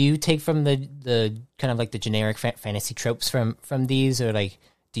you take from the kind of like the generic fantasy tropes from these, or like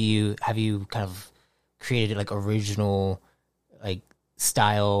have you kind of created like original like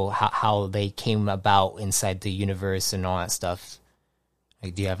style how they came about inside the universe and all that stuff?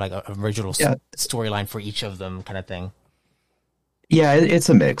 Like, do you have like an original storyline for each of them, kind of thing? Yeah, it's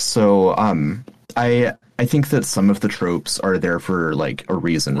a mix. So I think that some of the tropes are there for like a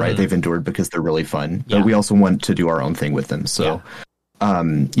reason, right? They've endured because they're really fun, but we also want to do our own thing with them. So.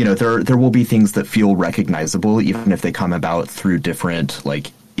 There will be things that feel recognizable, even if they come about through different,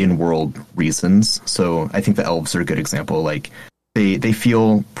 like, in-world reasons. So I think the elves are a good example. Like, they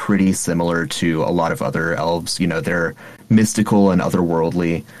feel pretty similar to a lot of other elves. They're mystical and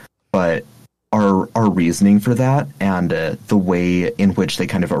otherworldly, but our reasoning for that and the way in which they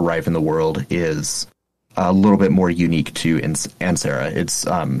kind of arrive in the world is a little bit more unique to Ansera. It's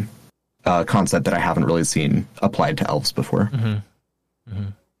a concept that I haven't really seen applied to elves before.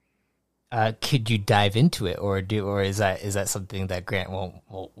 Could you dive into it, or is that something that Grant won't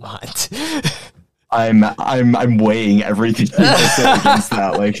want? I'm weighing everything I said against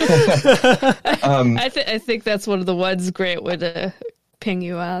that. Like, I think that's one of the ones Grant would ping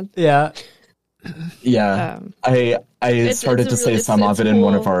you on. Yeah. I started to say some of it in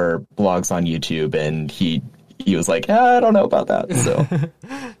one of our blogs on YouTube, and he was like, I don't know about that. So,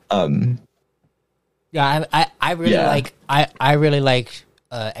 yeah, I really like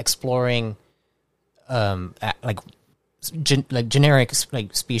exploring like generic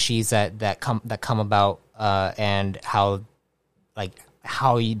like species that come about and how they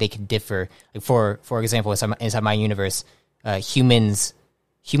can differ. Like for example, inside my universe, humans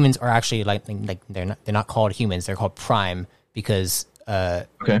are actually like they're not called humans, they're called Prime because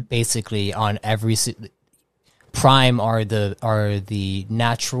basically on every Prime are the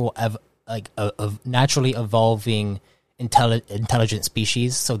natural naturally evolving intelligent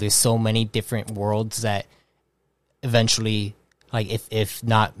species. So there's so many different worlds that eventually, like if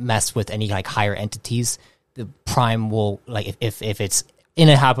not mess with any like higher entities, the Prime will like if it's in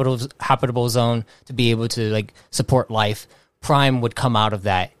a habitable zone to be able to like support life, Prime would come out of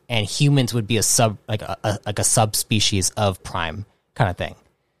that, and humans would be a subspecies of Prime kind of thing.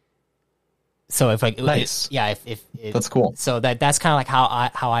 So if like nice. if that's cool. So that's kind of like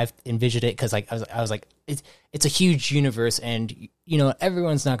how I've envisioned it, because like I was like it's a huge universe, and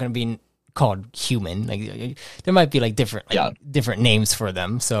everyone's not going to be called human. Like there might be like different names for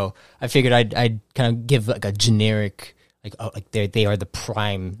them. So I figured I'd kind of give like a generic like they are the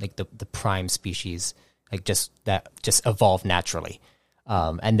prime, like the prime species, like just evolve naturally.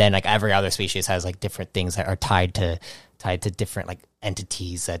 And then like every other species has like different things that are tied to different like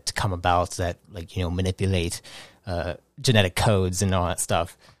entities that come about that like manipulate genetic codes and all that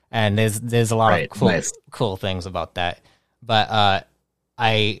stuff. And there's a lot of cool things about that. But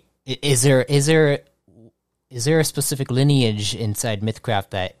is there a specific lineage inside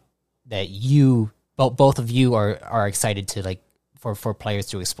Mythcraft that you both of you are excited to like for players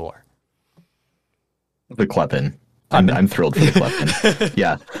to explore? The Kleppen. I'm thrilled for the Kleppen.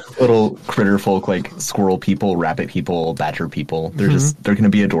 Yeah, little critter folk like squirrel people, rabbit people, badger people. They're going to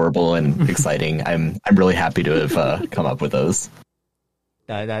be adorable and exciting. I'm really happy to have come up with those.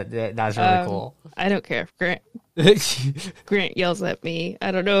 That's really cool. I don't care if Grant yells at me.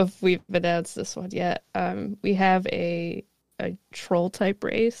 I don't know if we've announced this one yet. We have a troll type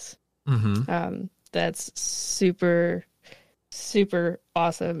race. That's super, super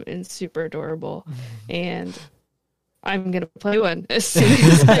awesome and super adorable. And I'm going to play one as soon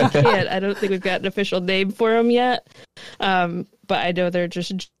as I can. I don't think we've got an official name for them yet. But I know they're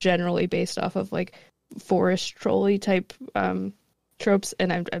just generally based off of like forest trolley type tropes,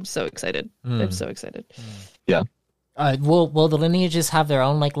 and I'm so excited. I'm so excited. Yeah. Will the lineages have their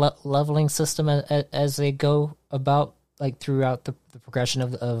own like leveling system as they go about like throughout the progression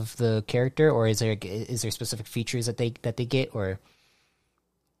of the character, or is there specific features that they get, or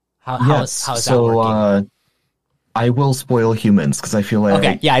how is that working? I will spoil humans because I feel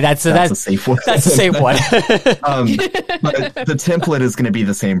like that's a safe one. That's a safe one. But the template is going to be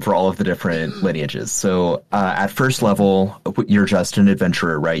the same for all of the different lineages. So at first level, you're just an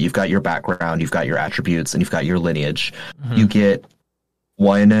adventurer, right? You've got your background, you've got your attributes, and you've got your lineage. You get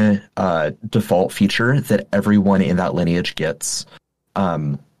one default feature that everyone in that lineage gets,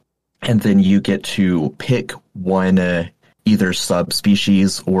 and then you get to pick one either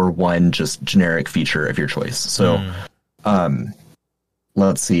subspecies or one just generic feature of your choice. So,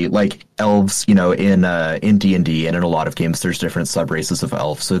 let's see, like elves, in D&D and in a lot of games, there's different subraces of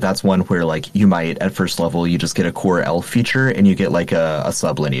elf. So that's one where like you might at first level, you just get a core elf feature and you get like a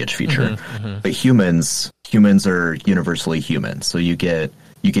sub lineage feature. But humans are universally human. So you get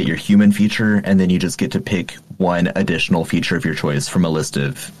your human feature, and then you just get to pick one additional feature of your choice from a list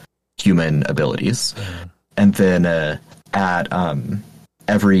of human abilities. And then at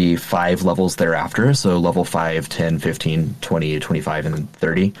every 5 levels thereafter, so level 5, 10, 15, 20, 25, and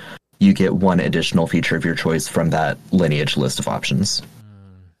 30, you get one additional feature of your choice from that lineage list of options.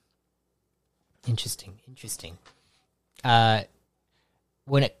 Interesting. So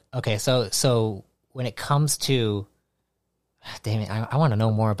when it comes to, damn it, I want to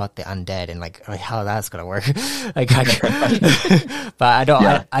know more about the undead and like how that's gonna work. But I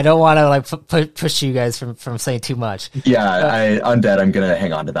don't want to like push you guys from saying too much. Yeah, undead. I'm gonna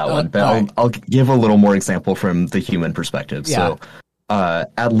hang on to that one, but I'll give a little more example from the human perspective. Yeah. So,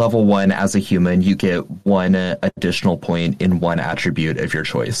 at level 1 as a human, you get one additional point in one attribute of your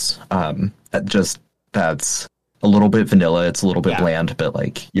choice. That's a little bit vanilla. It's a little bit bland, but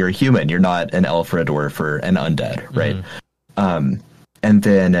like you're a human. You're not an elf or a dwarf or an undead, right? And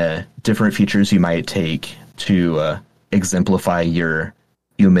then different features you might take to exemplify your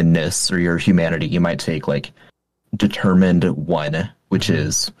humanness or your humanity. You might take like determined 1, which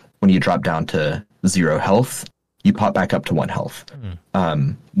is when you drop down to 0 health, you pop back up to 1 health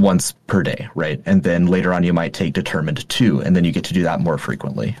once per day, right? And then later on you might take determined 2, and then you get to do that more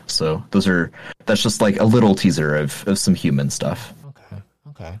frequently. So that's just like a little teaser of some human stuff.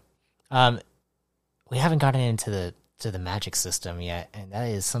 Okay. We haven't gotten into the magic system yet, and that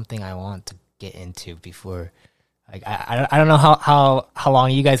is something I want to get into before. Like I don't know how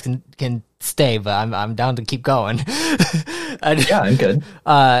long you guys can stay, but I'm down to keep going. Yeah, I'm good.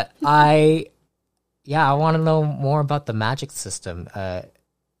 I want to know more about the magic system.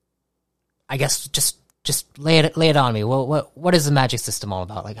 I guess just lay it on me. Well, what is the magic system all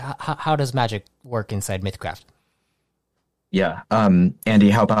about? Like how does magic work inside Mythcraft? Yeah. Andy,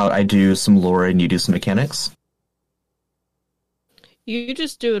 how about I do some lore and you do some mechanics? You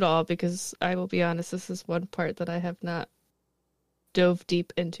just do it all, because I will be honest, this is one part that I have not dove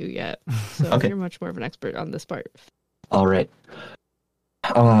deep into yet. So okay. You're much more of an expert on this part. All right.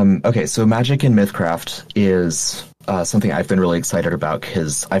 Okay, so magic in Mythcraft is something I've been really excited about,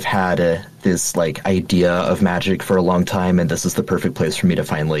 because I've had this like idea of magic for a long time, and this is the perfect place for me to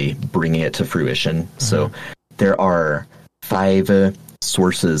finally bring it to fruition. Mm-hmm. So there are 5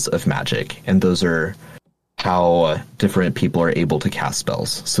 sources of magic, and those are how different people are able to cast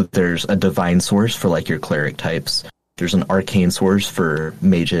spells. So there's a divine source for like your cleric types. There's an arcane source for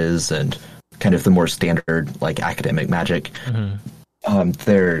mages and kind of the more standard like academic magic. Mm-hmm.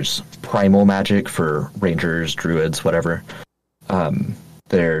 There's primal magic for rangers, druids, whatever.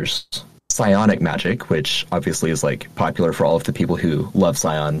 There's psionic magic, which obviously is like popular for all of the people who love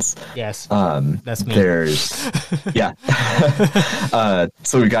scions. Yes, that's me. There's yeah.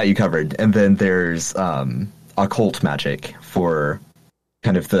 So we got you covered. And then there's occult magic for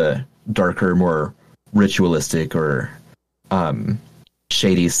kind of the darker, more ritualistic or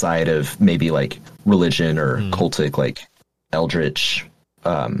shady side of maybe like religion or cultic, like eldritch,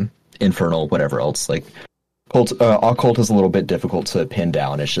 infernal, whatever else. Like occult is a little bit difficult to pin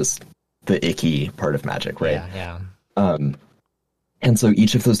down. It's just the icky part of magic, right? Yeah. And so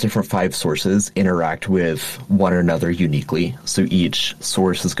each of those different 5 sources interact with one another uniquely. So each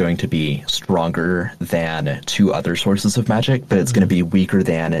source is going to be stronger than 2 other sources of magic, but it's going to be weaker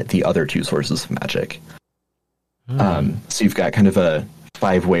than the other 2 sources of magic. So you've got kind of a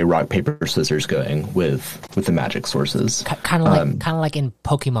 5-way rock, paper, scissors going with the magic sources. Kind of like in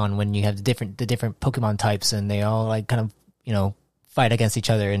Pokemon when you have the different Pokemon types and they all like kind of, fight against each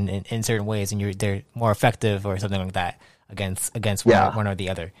other in certain ways and they're more effective or something like that. Against one or the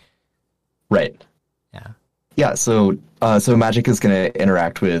other. Right. Yeah. Yeah, so magic is going to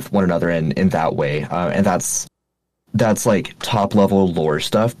interact with one another in that way. And that's like top level lore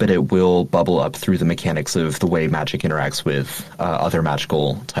stuff, but it will bubble up through the mechanics of the way magic interacts with other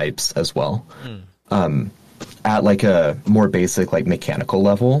magical types as well. At like a more basic like mechanical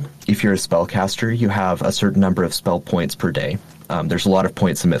level, if you're a spellcaster, you have a certain number of spell points per day. There's a lot of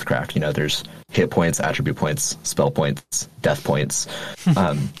points in Mythcraft. There's hit points, attribute points, spell points, death points,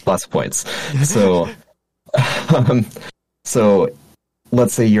 lots of points. So, so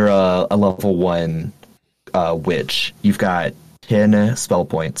let's say you're a level 1 witch. You've got 10 spell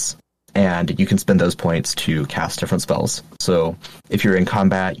points, and you can spend those points to cast different spells. So if you're in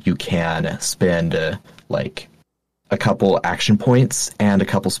combat, you can spend like a couple action points and a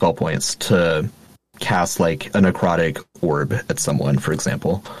couple spell points to cast like a necrotic orb at someone, for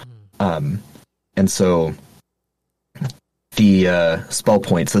example. And so the spell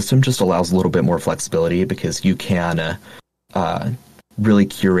point system just allows a little bit more flexibility because you can really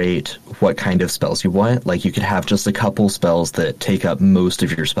curate what kind of spells you want. Like you could have just a couple spells that take up most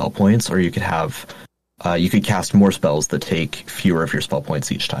of your spell points, or you could have you could cast more spells that take fewer of your spell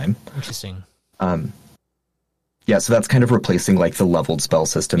points each time. Interesting. Yeah, so that's kind of replacing like the leveled spell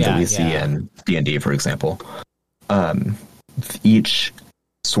system that we see in D&D, for example. Each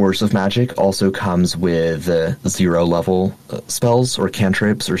source of magic also comes with 0 level spells or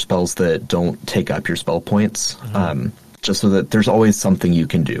cantrips or spells that don't take up your spell points. Just so that there's always something you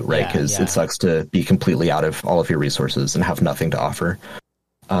can do, right? Because it sucks to be completely out of all of your resources and have nothing to offer.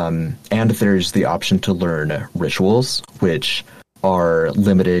 And there's the option to learn rituals, which are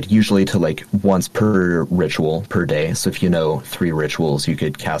limited usually to like once per ritual per day. So if you know 3 rituals, you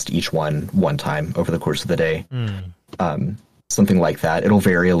could cast each one time over the course of the day. Something like that. It'll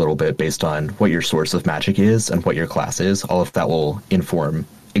vary a little bit based on what your source of magic is and what your class is. All of that will inform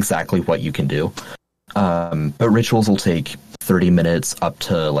exactly what you can do. But rituals will take 30 minutes up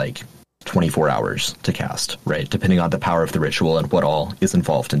to like 24 hours to cast, right? Depending on the power of the ritual and what all is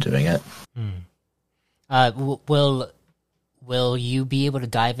involved in doing it. Will you be able to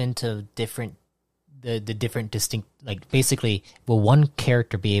dive into the different distinct, like basically, will one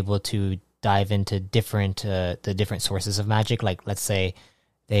character be able to dive into the different sources of magic? Like, let's say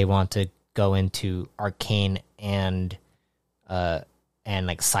they want to go into arcane and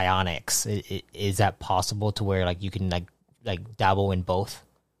like psionics. Is that possible to where like you can like dabble in both?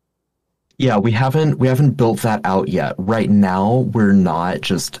 Yeah, we haven't built that out yet. Right now, we're not,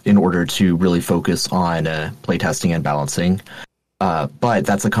 just in order to really focus on playtesting and balancing. But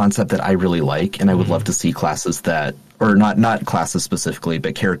that's a concept that I really like, and I would love to see classes that, or not classes specifically,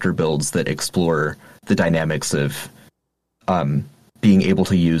 but character builds that explore the dynamics of being able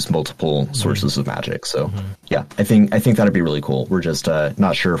to use multiple sources of magic. So yeah, I think that'd be really cool. We're just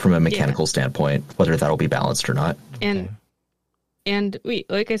not sure from a mechanical standpoint whether that'll be balanced or not. And we,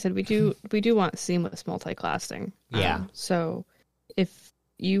 like I said, we do want seamless multi-classing. So if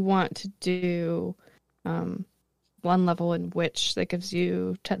you want to do one level in Witch that gives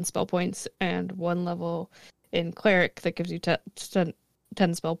you 10 spell points and one level in Cleric that gives you 10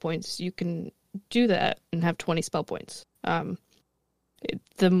 spell points, you can do that and have 20 spell points.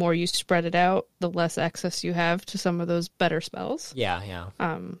 The more you spread it out, the less access you have to some of those better spells. Yeah.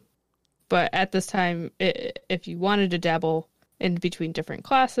 But at this time, if you wanted to dabble in between different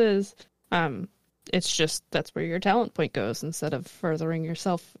classes, it's just that's where your talent point goes instead of furthering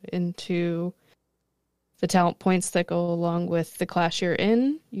yourself into the talent points that go along with the class you're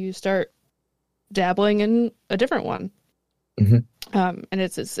in. You start dabbling in a different one. And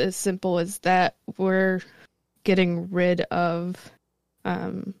it's as simple as that. We're getting rid of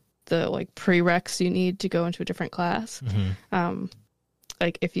the like prereqs you need to go into a different class.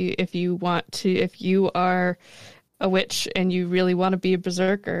 Like if you are a witch and you really want to be a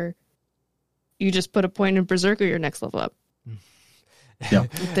berserker, you just put a point in berserker your next level up. Yeah,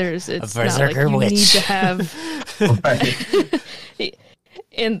 it's a not berserker like you witch. need to have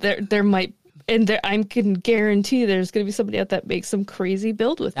and there might, and there I can guarantee there's going to be somebody out that makes some crazy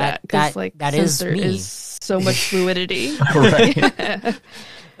build with that, because like that since is there me. is so much fluidity.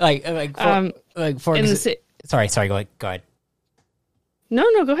 Like for in sorry, go ahead.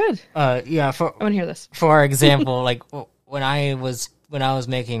 No, go ahead. Yeah, I want to hear this. For example, like when I was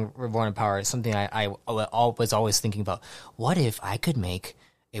making Reborn in Power, something I was always thinking about. What if I could make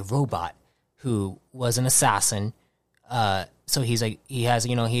a robot who was an assassin? So he's like, he has,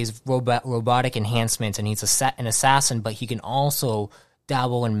 he's robotic enhancements, and he's an assassin, but he can also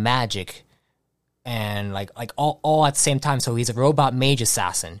dabble in magic, and like all at the same time. So he's a robot mage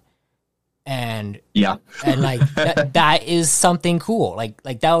assassin, and and like that is something cool. Like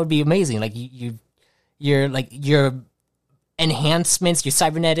that would be amazing. Like your enhancements, your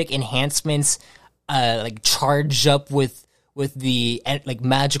cybernetic enhancements, like charge up with the like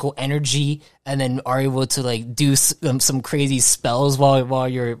magical energy, and then are able to like do some crazy spells while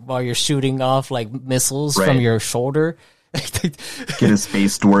you're shooting off like missiles from your shoulder. Get a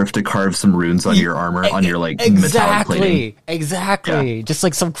space dwarf to carve some runes on your armor, on your like metallic plating. Exactly. Yeah. Just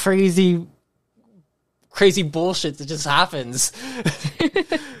like some crazy bullshit that just happens.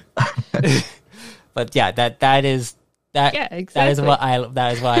 But yeah, that is what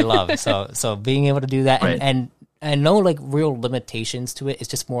I love. So being able to do that, and no like real limitations to it. It's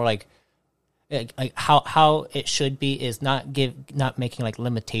just more like how it should be is not making like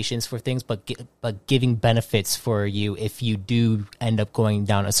limitations for things, but giving benefits for you if you do end up going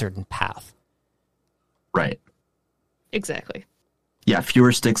down a certain path. Right. Exactly. Yeah,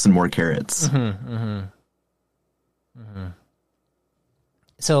 fewer sticks and more carrots.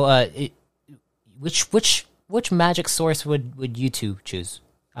 So, which magic source would you two choose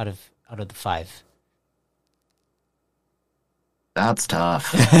out of the 5? That's tough.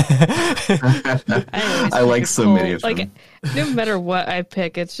 I like so many of them. Like, no matter what I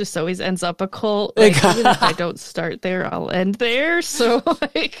pick, it just always ends up a cult. Like, even if I don't start there, I'll end there. So,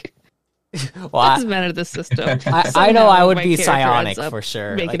 like, well, doesn't matter the system. I know I would be psionic for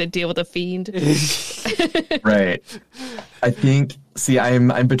sure. Making a deal with a fiend. Right. I think. See,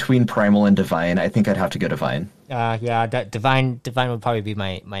 I'm between primal and divine. I think I'd have to go divine. Yeah. Divine would probably be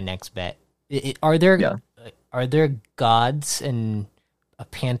my next bet. Are there gods and a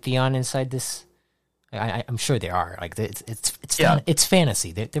pantheon inside this? I'm sure there are. Like it's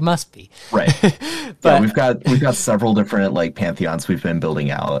fantasy. There must be. Right. But yeah, we've got several different like pantheons we've been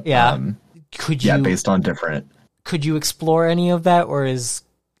building out. Yeah. Based on different. Could you explore any of that, or is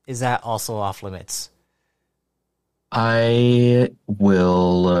that also off limits? I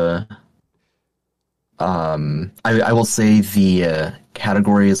will. I will say the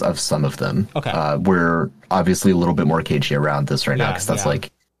categories of some of them. Okay. We're obviously a little bit more cagey around this right now because that's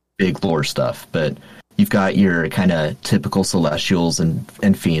like big lore stuff. But you've got your kind of typical celestials and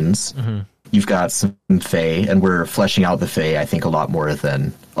fiends. Mm-hmm. You've got some fae, and we're fleshing out the fae, I think, a lot more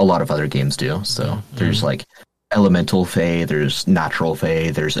than a lot of other games do. So there's like elemental fae, there's natural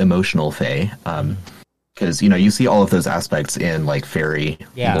fae, there's emotional fae. Because you see all of those aspects in like fairy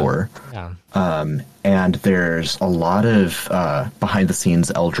lore, and there's a lot of behind the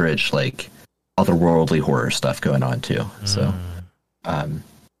scenes eldritch, like otherworldly horror stuff going on too. So,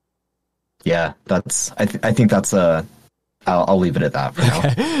 that's I think that's I'll leave it at that for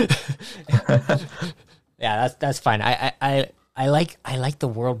now. Yeah, that's fine. I like the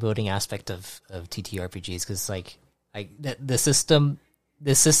world building aspect of TTRPGs because like the system.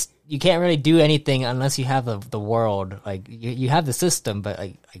 You can't really do anything unless you have the world. Like you have the system, but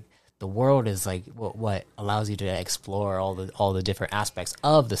like the world is like what allows you to explore all the different aspects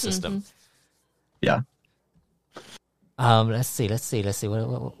of the system. Yeah. Let's see. What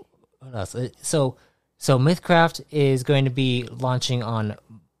else? So Mythcraft is going to be launching on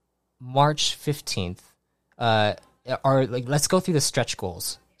March 15th. Let's go through the stretch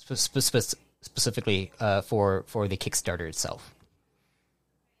goals specifically for the Kickstarter itself.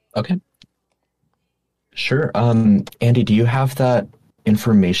 Okay. Sure. Andy, do you have that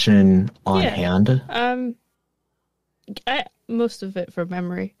information on hand? Most of it from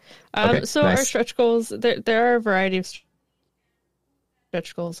memory. Okay, so nice. Our stretch goals, there are a variety of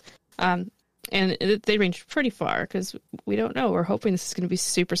stretch goals. And they range pretty far because we don't know. We're hoping this is going to be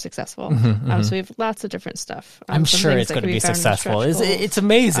super successful. So we have lots of different stuff. I'm sure it's going to be successful. It's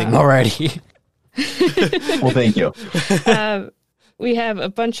amazing already. Well, thank you. We have a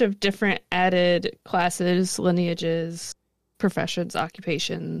bunch of different added classes, lineages, professions,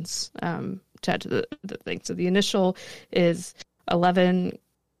 occupations to add to the thing. So the initial is 11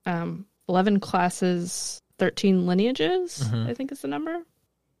 classes, 13 lineages, I think is the number.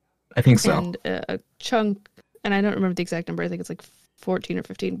 I think so. And a chunk, and I don't remember the exact number, I think it's like 14 or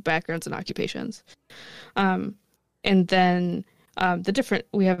 15 backgrounds and occupations. And then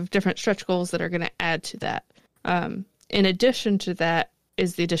we have different stretch goals that are going to add to that. In addition to that,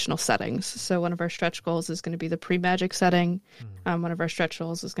 is the additional settings. So one of our stretch goals is going to be the pre-magic setting. One of our stretch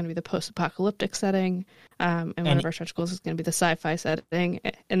goals is going to be the post-apocalyptic setting. And one of our stretch goals is going to be the sci-fi setting.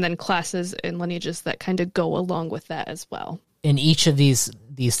 And then classes and lineages that kind of go along with that as well. In each of these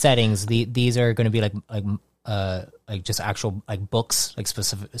settings, these are going to be like just actual like books, like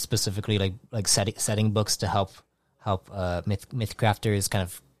specifically like setting books to help myth crafters kind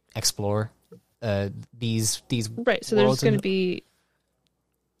of explore these right. So there's going to be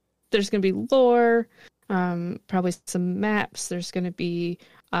lore, probably some maps. There's going to be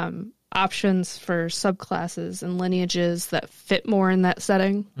options for subclasses and lineages that fit more in that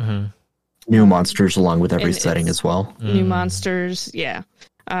setting. New monsters along with every setting as well. New monsters, yeah.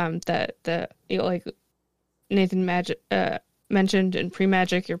 That like Nathan mentioned in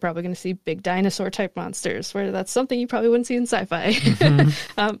pre-magic, you're probably going to see big dinosaur type monsters, where that's something you probably wouldn't see in sci-fi.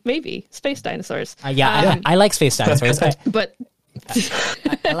 Maybe space dinosaurs. I like space dinosaurs, but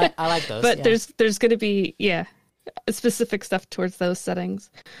I like those. But there's going to be specific stuff towards those settings.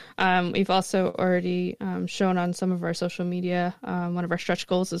 We've also already shown on some of our social media. One of our stretch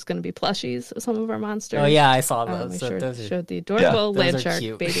goals is going to be plushies of some of our monsters. Oh yeah, I saw those. We showed the adorable land shark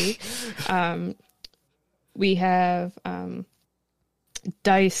baby. We have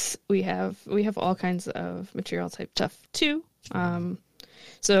dice. We have all kinds of material type stuff too.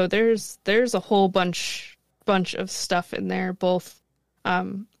 So there's a whole bunch of stuff in there, both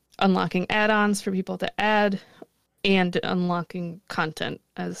unlocking add-ons for people to add and unlocking content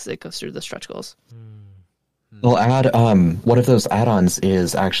as it goes through the stretch goals. We'll add one of those add-ons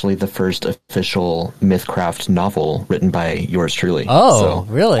is actually the first official Mythcraft novel written by yours truly. Oh, so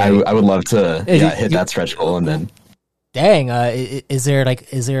really? I would love to hit that stretch goal and then. Dang, is there a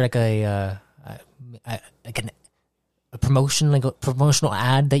promotion, like a promotional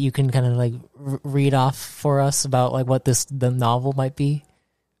ad that you can kind of like read off for us about like what the novel might be,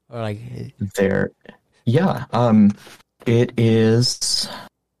 or like there? Yeah, it is.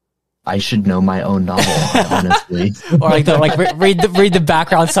 I should know my own novel, honestly. Or like read the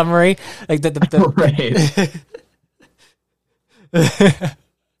background summary, like the right.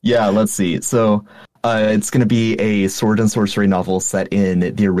 Yeah, let's see. So it's going to be a sword and sorcery novel set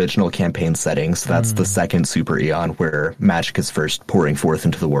in the original campaign setting. So that's the second Super Eon, where magic is first pouring forth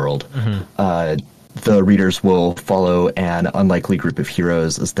into the world. The readers will follow an unlikely group of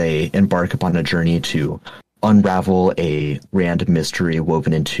heroes as they embark upon a journey to unravel a grand mystery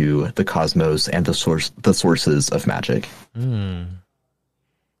woven into the cosmos and the sources of magic. So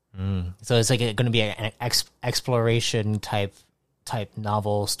it's like going to be an exploration type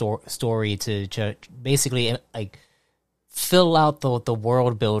novel story to basically like fill out the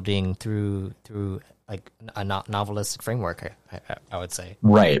world building through like a novelistic framework. I would say.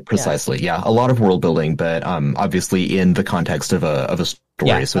 Right, precisely. Yeah, a lot of world building, but obviously in the context of a story.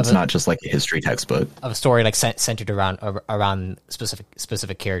 Yeah, so it's not just like a history textbook of a story like centered around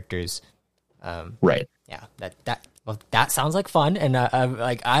specific characters. Right. Yeah. That sounds like fun, and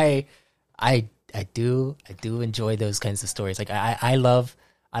I do enjoy those kinds of stories. Like I love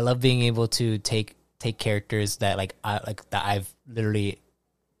being able to take characters that that I've literally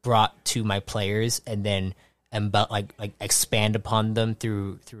brought to my players and then expand upon them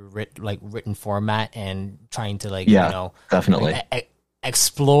through written format and trying to definitely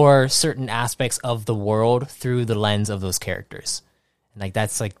explore certain aspects of the world through the lens of those characters. And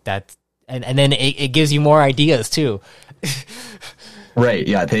and then it gives you more ideas too. Right,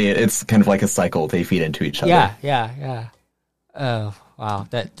 yeah, it's kind of like a cycle. They feed into each other. Yeah. Oh, wow.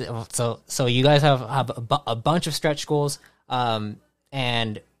 So you guys have a bunch of stretch goals,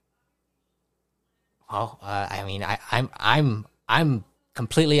 and well, I mean, I'm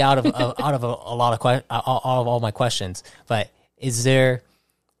completely out of a lot of all my questions. But is there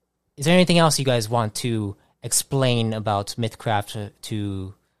anything else you guys want to explain about Mythcraft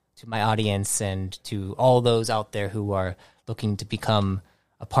to my audience and to all those out there who are looking to become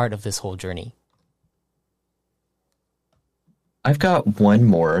a part of this whole journey? I've got one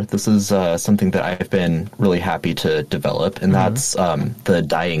more. This is something that I've been really happy to develop, and that's the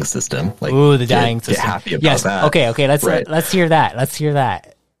dying system. Ooh, the dying system. Get happy about that. Okay. Let's hear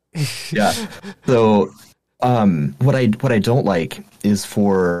that. Yeah. So, what I don't like is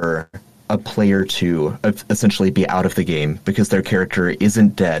for a player to essentially be out of the game because their character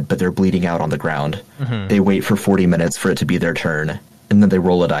isn't dead, but they're bleeding out on the ground. They wait for 40 minutes for it to be their turn, and then they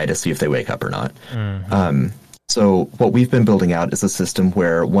roll a die to see if they wake up or not. So what we've been building out is a system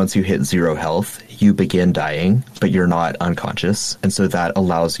where once you hit 0 health, you begin dying, but you're not unconscious. And so that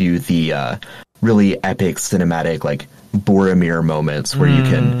allows you the really epic cinematic like Boromir moments where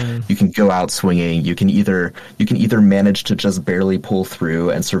you can go out swinging. You can either manage to just barely pull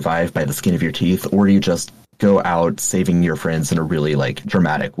through and survive by the skin of your teeth, or you just go out saving your friends in a really like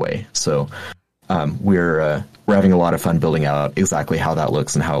dramatic way. So we're having a lot of fun building out exactly how that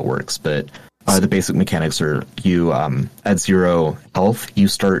looks and how it works. But the basic mechanics are you at 0 health, you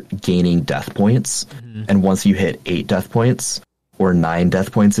start gaining death points, and once you hit 8 death points or 9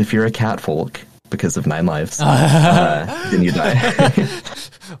 death points if you're a catfolk, because of 9 lives, then you die.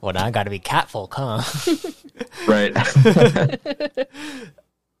 Well, now I got to be catfolk, huh? Right.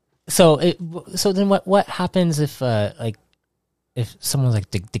 So then what happens if if someone's like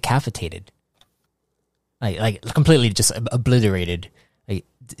decapitated, like completely just obliterated? Like,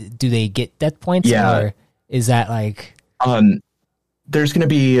 do they get death points? Yeah. Or is that like? There's going to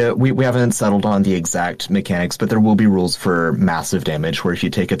be we haven't settled on the exact mechanics, but there will be rules for massive damage where if you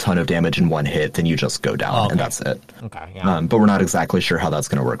take a ton of damage in one hit, then you just go down, and that's it. Okay. Yeah. But we're not exactly sure how that's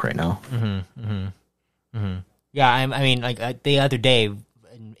going to work right now. Yeah. I mean, like the other day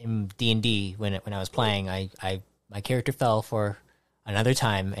in D&D when I was playing, my character fell for another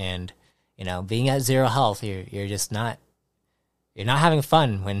time, and you know, being at 0 health, you're just not. You're not having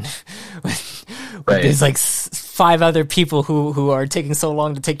fun when Right. there's like 5 other people who are taking so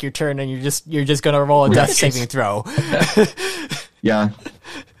long to take your turn, and you're just gonna roll a death saving throw. Yeah.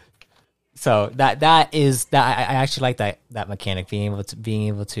 So that is that I actually like that mechanic, being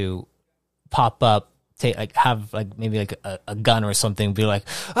able to pop up, have like maybe like a gun or something, be like,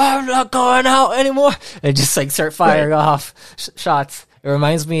 I'm not going out anymore, and just like start firing off shots. It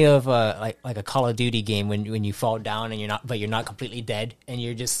reminds me of like a Call of Duty game when you fall down and you're not completely dead, and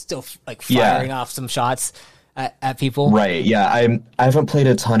you're just still like firing off some shots at people. Right. Yeah. I haven't played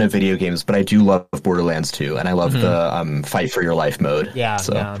a ton of video games, but I do love Borderlands 2, and I love the fight for your life mode. Yeah.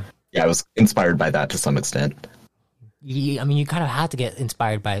 So I was inspired by that to some extent. I mean, you kind of have to get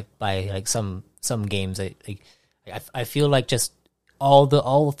inspired by like some games. I feel like just all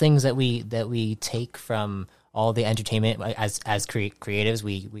the things that we take from all the entertainment, like, as creatives,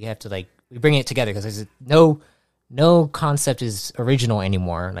 we have to like we bring it together, because there's no concept is original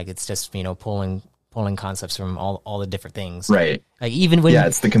anymore. Like, it's just, you know, pulling concepts from all the different things. Right. Like, even when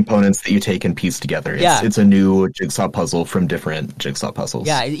it's the components that you take and piece together. It's a new jigsaw puzzle from different jigsaw puzzles.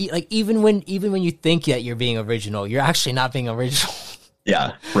 Yeah, like even when you think that you're being original, you're actually not being original.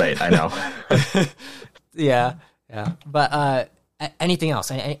 Yeah, right. I know. Yeah. But anything else?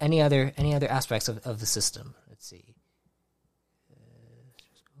 Any other aspects of the system? Let's see.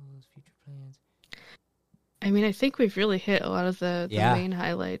 Future plans. I mean, I think we've really hit a lot of the main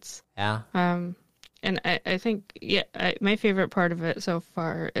highlights. Yeah. And I think my favorite part of it so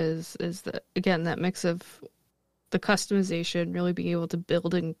far is that mix of the customization, really being able to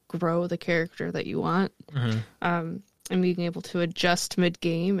build and grow the character that you want, and being able to adjust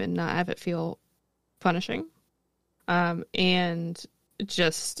mid-game and not have it feel punishing. And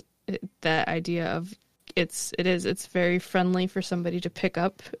just that idea of it's very friendly for somebody to pick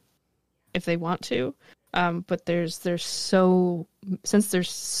up if they want to. But there's so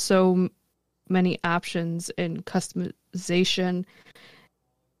many options in customization,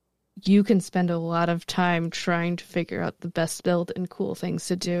 you can spend a lot of time trying to figure out the best build and cool things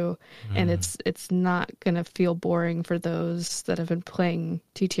to do, and it's not gonna feel boring for those that have been playing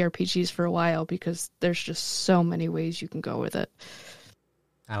TTRPGs for a while, because there's just so many ways you can go with it.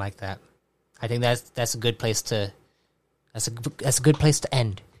 I like that. I think that's a good place to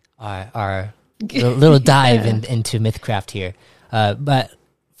end our little dive into Mythcraft here. But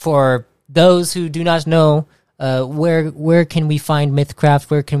for those who do not know, where can we find Mythcraft?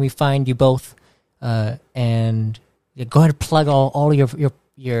 Where can we find you both? And go ahead and plug all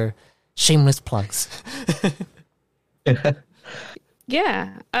your shameless plugs. Yeah,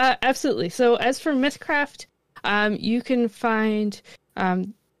 absolutely. So as for Mythcraft, you can find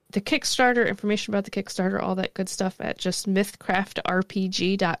the Kickstarter, information about the Kickstarter, all that good stuff at just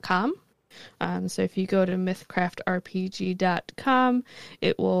mythcraftrpg.com. So if you go to mythcraftrpg.com,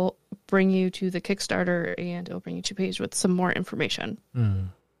 it will bring you to the Kickstarter, and it'll bring you to a page with some more information.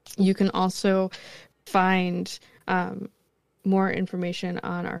 You can also find more information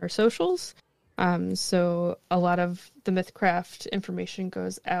on our socials. So a lot of the Mythcraft information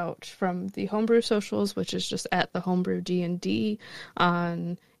goes out from the Homebrew socials, which is just at the Homebrew D&D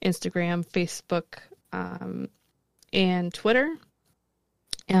on Instagram, Facebook, and Twitter.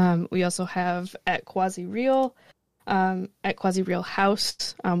 We also have at Quasi-Real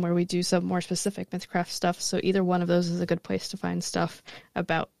House, where we do some more specific Mythcraft stuff. So either one of those is a good place to find stuff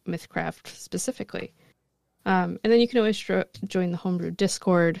about Mythcraft specifically. And then you can always join the Homebrew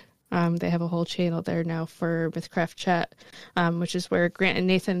Discord, They have a whole channel there now for Mythcraft Chat, which is where Grant and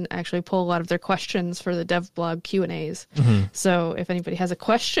Nathan actually pull a lot of their questions for the dev blog Q&As. Mm-hmm. So if anybody has a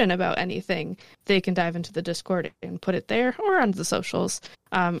question about anything, they can dive into the Discord and put it there or on the socials,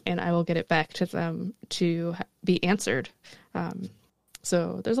 and I will get it back to them to be answered.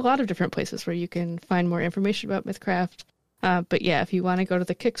 So there's a lot of different places where you can find more information about Mythcraft. But yeah, if you want to go to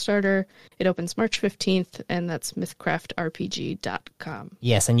the Kickstarter, it opens March 15th, and that's mythcraftrpg.com.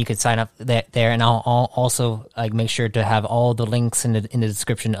 Yes, and you can sign up there, and I'll also make sure to have all the links in the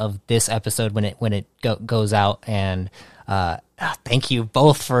description of this episode when it goes out. And thank you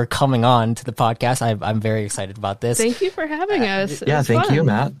both for coming on to the podcast. I'm very excited about this. Thank you for having us. Yeah, thank you,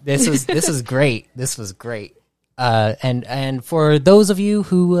 Matt. This is great. This was great. And for those of you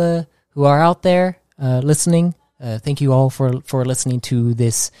who are out there listening. Thank you all for listening to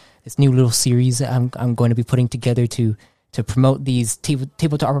this new little series I'm going to be putting together to promote these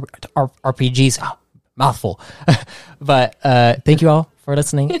tabletop RPGs. Oh, mouthful. But thank you all for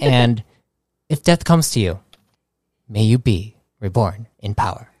listening. And if death comes to you, may you be reborn in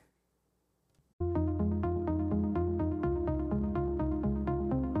power.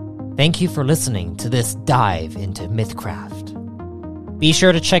 Thank you for listening to this dive into Mythcraft. Be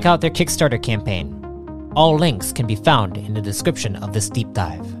sure to check out their Kickstarter campaign. All links can be found in the description of this deep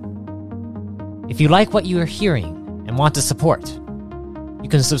dive. If you like what you are hearing and want to support, you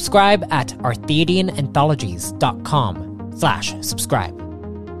can subscribe at arthadiananthologies.com/subscribe.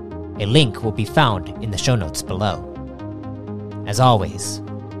 A link will be found in the show notes below. As always,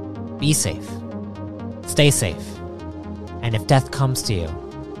 be safe, stay safe, and if death comes to you,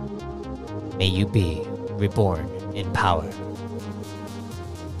 may you be reborn in power.